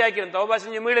விட்டு வெளியாக்கிறேன், தௌபா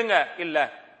செஞ்சு மீளுங்க. இல்ல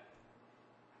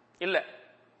இல்ல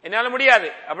என்னால முடியாது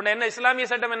அப்படின்னா என்ன இஸ்லாமிய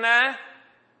சட்டம் என்ன?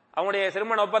 அவங்களுடைய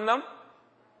திருமண ஒப்பந்தம்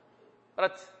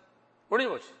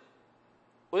முடிஞ்சு போச்சு.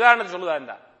 உதாரணத்துக்கு சொல்லுதா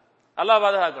இருந்தா அல்லாஹ்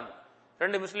பாதுகாக்கணும்.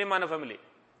 2 முஸ்லிமான ஃபேமிலி,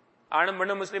 ஆணும்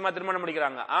பெண்ணும் முஸ்லிமா திருமணம்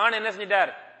முடிக்கிறாங்க. ஆண் என்ன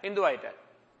செஞ்சிட்டார்? இந்து ஆயிட்டார்,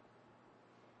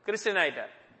 கிறிஸ்டியன்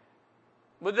ஆயிட்டார்,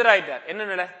 புத்தர் ஆயிட்டார். என்ன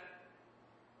நிலை?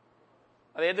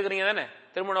 அதை ஏத்துக்கிறீங்க தானே?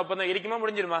 திருமண ஒப்பந்தம் இருக்குமா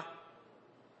முடிஞ்சிருமா?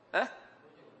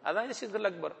 அதான் ஷிர்குல்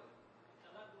அக்பர்.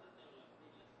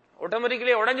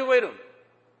 ஆட்டோமேட்டிக்கலி உடைஞ்சு போயிடும்,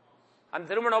 அந்த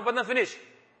திருமண ஒப்பந்தம் பினிஷ்.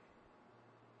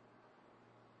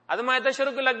 அது மாதிரி தான்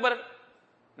ஷிர்குல் அக்பர்.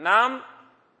 நாம்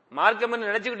மார்க்கம்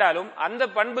நினைச்சுக்கிட்டாலும் அந்த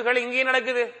பண்புகள் இங்கேயும்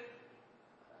நடக்குது.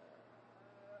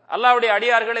 அல்லாஹ்வுடைய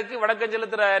அடியார்களுக்கு வணக்கம்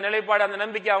செலுத்துற நிலைப்பாடு, அந்த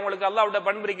நம்பிக்கை, அவங்களுக்கு அல்லாஹ்வுடைய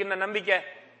பண்பு இருக்கின்ற நம்பிக்கை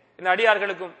இந்த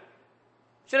அடியார்களுக்கும்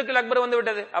ஷிர்குல் அக்பர் வந்து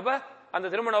விட்டது. அப்ப அந்த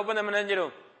திருமண ஒப்பந்தம்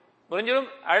நினைஞ்சிடும், புரிஞ்சிடும்.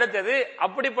 அடுத்தது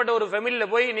அப்படிப்பட்ட ஒரு ஃபேமிலியில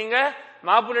போய் நீங்க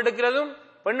மாப்பிள்ளை எடுக்கிறதும்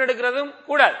பெண் எடுக்கிறதும்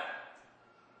கூடாது.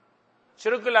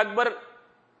 ஷிர்குல் அக்பர்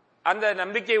அந்த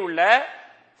நம்பிக்கை உள்ள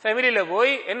ஃபேமிலியில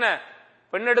போய் என்ன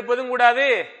பெண் எடுப்பதும் கூடாது,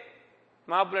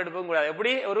 மாப்பிள்ளை எடுப்பதும் கூடாது.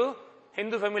 எப்படி ஒரு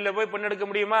ஹிந்து ஃபேமிலியில போய் பெண் எடுக்க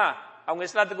முடியுமா? அவங்க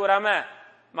இஸ்லாத்துக்கு வராம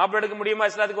மாப்பிள்ளை எடுக்க முடியுமா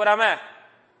இஸ்லாத்துக்கு வராம?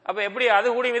 அப்ப எப்படி அது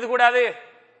கூடியும் இது கூடாது?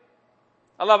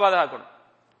 அல்லாஹ் பாதுகாக்கணும்.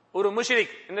 ஒரு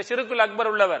முஷ்ரிக், இந்த ஷிர்குல்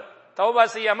அக்பர் உள்ளவர் தௌபா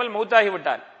செய்யாமல் மௌத்தாகி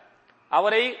விட்டார்.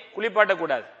 அவரை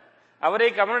குளிப்பாட்டக்கூடாது, அவரை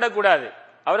கவனிடக்கூடாது,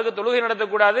 அவருக்கு தொழுகை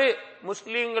நடத்தக்கூடாது.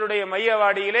 முஸ்லீம்களுடைய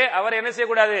மையவாடியிலே அவர் என்ன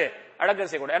செய்யக்கூடாது? அடக்கம்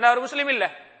செய்யக்கூடாது. ஏன்னா அவர் முஸ்லீம் இல்ல.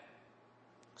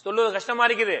 சொல்லுவது கஷ்டமா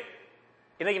இருக்குது,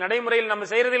 இன்னைக்கு நடைமுறையில் நம்ம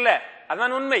செய்யறது இல்ல,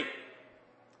 அதான் உண்மை.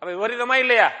 அப்ப விபரீதமா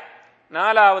இல்லையா?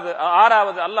 4வது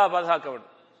 6வது அல்லாஹ் பாதுகாக்க வேண்டும்.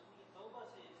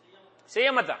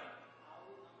 செய்யமாட்டான்,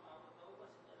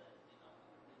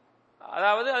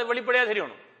 அதாவது அது வெளிப்படையா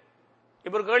தெரியணும்.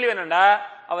 இப்ப ஒரு கேள்வி என்னண்டா,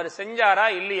 அவர் செஞ்சாரா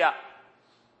இல்லையா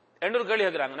என்று ஒரு கேள்வி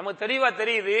கேட்கிறாங்க. நமக்கு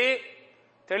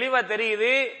தெளிவா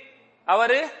தெரியுது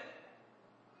அவரு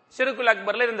ஷிர்குல்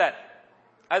அக்பர்ல இருந்தார்.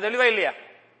 அது தெளிவா இல்லையா?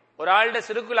 ஒரு ஆள்கிட்ட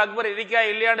ஷிர்குல் அக்பர் இருக்கா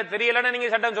இல்லையான்னு தெரியலன்னா நீங்க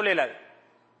சட்டம் சொல்லலாது.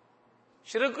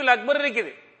 ஷிர்குல் அக்பர்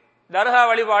இருக்குது, தர்கா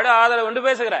வழிபாடு ஆதரவு என்று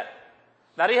பேசுகிறார்.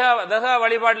 தர்கா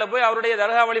வழிபாடுல போய் அவருடைய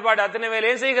தர்கா வழிபாடு அத்தனை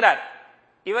வேலையும் செய்கிறார்.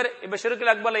 இவர் இப்ப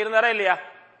ஷிர்குல் அக்பர்ல இருந்தாரா இல்லையா?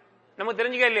 நமக்கு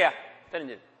தெரிஞ்சுக்க இல்லையா?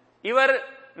 தெரிஞ்சது. இவர்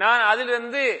நான்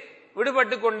அதிலிருந்து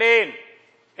விடுபட்டு கொண்டேன்,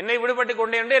 என்னை விடுபட்டு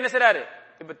கொண்டேன் என்ன செய்றாரு?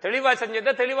 இப்ப தெளிவா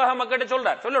செஞ்சதை தெளிவாக மக்கள்கிட்ட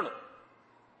சொல்லணும்.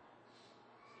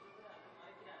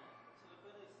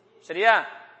 சரியா?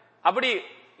 அப்படி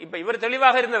இப்ப இவர்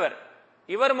தெளிவாக இருந்தவர்,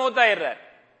 இவர் மௌத்தாயிடுறார்.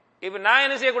 இப்ப நான்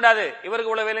என்ன செய்யக்கூடாது? இவருக்கு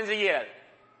இவ்வளவு வேலையும் செய்யாது.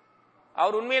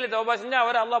 அவர் உண்மையில தௌபா செஞ்சா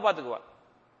அவர் அல்லாஹ் பாத்துக்குவார்.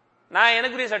 நான்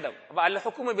எனக்குரிய சட்டம். அப்ப அல்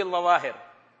ஹுக்மு பில் லவாஹிர்,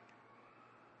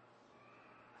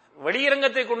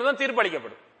 வெளியரங்கத்தை கொண்டுதான் தீர்ப்பு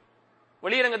அளிக்கப்படும்.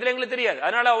 வெளியரங்கத்தில் எங்களுக்கு தெரியாது,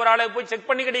 அதனால ஒரு ஆளை போய் செக்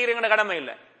பண்ணி கிடைக்கிற கடமை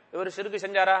இல்லை. இவர் சிறுக்கு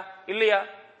செஞ்சாரா இல்லையா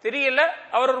தெரியல,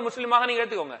 அவர் ஒரு முஸ்லீமாக நீங்க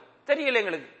எடுத்துக்கோங்க, தெரியல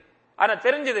எங்களுக்கு. ஆனா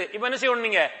தெரிஞ்சது, இப்ப என்ன செய்யணும்?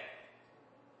 நீங்க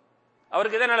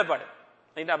அவருக்கு இதான் நிலைப்பாடு.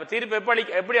 அப்ப தீர்ப்பு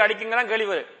எப்படி அளிக்குங்கிறான்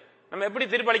கேள்வி. நம்ம எப்படி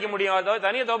தீர்ப்பு அளிக்க முடியும்? அதாவது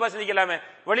தனியா தௌபா செஞ்சிக்கலாமே.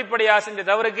 வெளிப்படையா செஞ்ச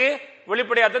தவறுக்கு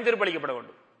வெளிப்படையாத்தான் தீர்ப்பு அளிக்கப்பட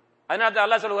வேண்டும். அதனால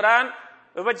அல்லாஹ் சொல்கிறான்,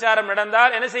 விபச்சாரம்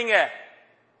நடந்தால் என்ன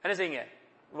செய்யுங்க?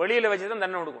 வெளியில வச்சுதான்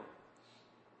தண்டனை கொடுக்கணும்.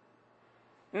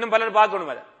 இன்னும் பலர்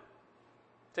பார்க்கணும் அதை.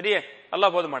 சரியே?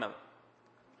 அல்லாஹ் போதுமானவன்.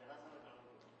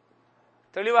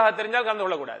 தெளிவாக தெரிஞ்சால் கலந்து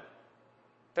கொள்ளக்கூடாது.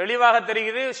 தெளிவாக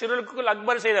தெரிகிறது ஷிர்குல்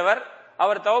அக்பர் செய்தவர்,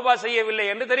 அவர் தௌபா செய்யவில்லை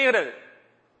என்று தெரிகிறது,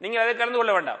 நீங்க அதை கலந்து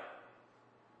கொள்ள வேண்டாம்.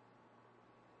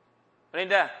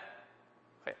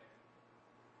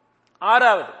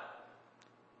 ஆறாவது,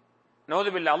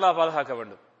 நௌதுபில்லா, அல்லாஹ் பாதுகாக்க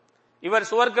வேண்டும். இவர்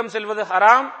சுவர்க்கம் செல்வது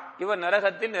ஹராம், இவர்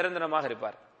நரகத்தில் நிரந்தரமாக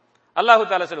இருப்பார். அல்லாஹு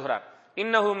தஆலா சொல்கிறார்,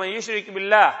 இன்னஹு மன் யுஷ்ரிக்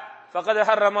பில்லாஹ் ஃபகத்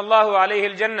ஹர்ரமல்லாஹு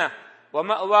அலைஹில் ஜன்னஹ் வ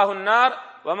மஅவாஹு அன்-நார்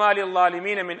வ மா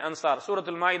லில்-ஸாலிமீன மின் அன்சார்.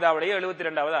 சூரத்துல் மாயிதாவுடைய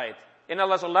 72வது ஆயத். என்ன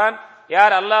அல்லாஹ் சொல்றான்?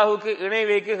 யார் அல்லாஹ்வுக்கு இணை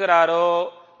வைக்குகிறாரோ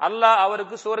அல்லாஹ்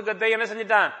அவருக்கு சுவர்க்கத்தை என்ன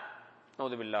செஞ்சிட்டான்?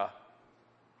 நௌதுபில்லா.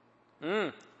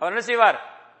 அவர் என்ன செய்வார்?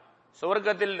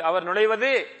 சுவர்க்கத்தில் அவர் நுழைவது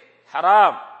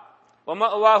ஹராம். வ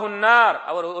மஅவாஹு அன்-நார்,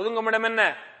 அவர் ஒதுங்குமிடம் என்ன?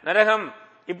 நரகம்.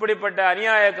 இப்படிப்பட்ட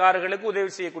அநியாயக்காரர்களுக்கு உதவி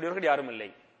செய்யக்கூடியவர்கள் யாரும் இல்லை.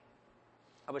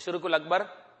 அப்ப ஷிர்குல் அக்பர்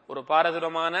ஒரு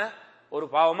பாரதூரமான ஒரு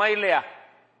பாவமா இல்லையா?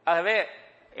 ஆகவே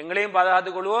எங்களையும்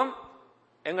பாதுகாத்துக் கொள்வோம்,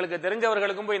 எங்களுக்கு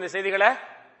தெரிஞ்சவர்களுக்கும் போய் இந்த செய்திகளை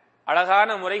அழகான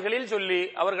முறைகளில் சொல்லி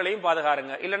அவர்களையும்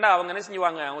பாதுகாருங்க. இல்லைன்னா அவங்க என்ன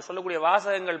செஞ்சுவாங்க? அவங்க சொல்லக்கூடிய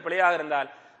வாசகங்கள் பிழையாக இருந்தால்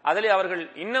அதிலே அவர்கள்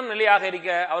இன்னும் நிலையாக இருக்க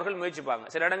அவர்கள் முயற்சிப்பாங்க.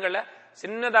 சில இடங்கள்ல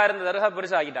சின்னதா இருந்த தர்கா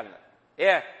பெருசா ஆக்கிட்டாங்க.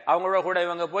 அவங்களோட கூட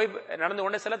இவங்க போய் நடந்து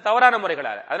கொண்ட சில தவறான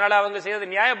முறைகளால. அதனால அவங்க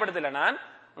செய்யறது நியாயப்படுத்தல, நான்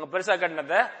அவங்க பெருசா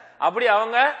கட்டினத அப்படி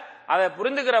அவங்க அதை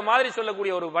புரிந்துக்கிற மாதிரி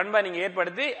சொல்லக்கூடிய ஒரு பண்பை நீங்க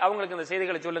ஏற்படுத்தி அவங்களுக்கு இந்த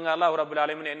செய்திகளை சொல்லுங்க. அல்லாஹ் ரப்பல்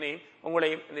ஆலமீன் என்னையும்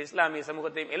உங்களையும் இந்த இஸ்லாமிய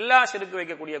சமூகத்தையும் எல்லா ஷிர்க்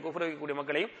வைக்கக்கூடிய குஃப்ர் வைக்கக்கூடிய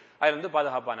மக்களையும் அதிலிருந்து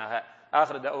பாதுகாப்பானாக.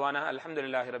 ஆகிரு தஅவானா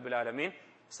அல்ஹம்துலில்லாஹி ரப்பில் ஆலமீன்.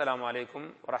 அஸ்ஸலாமு அலைக்கும்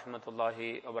வரஹ்மத்துல்லாஹி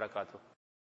வபரகாத்துஹு.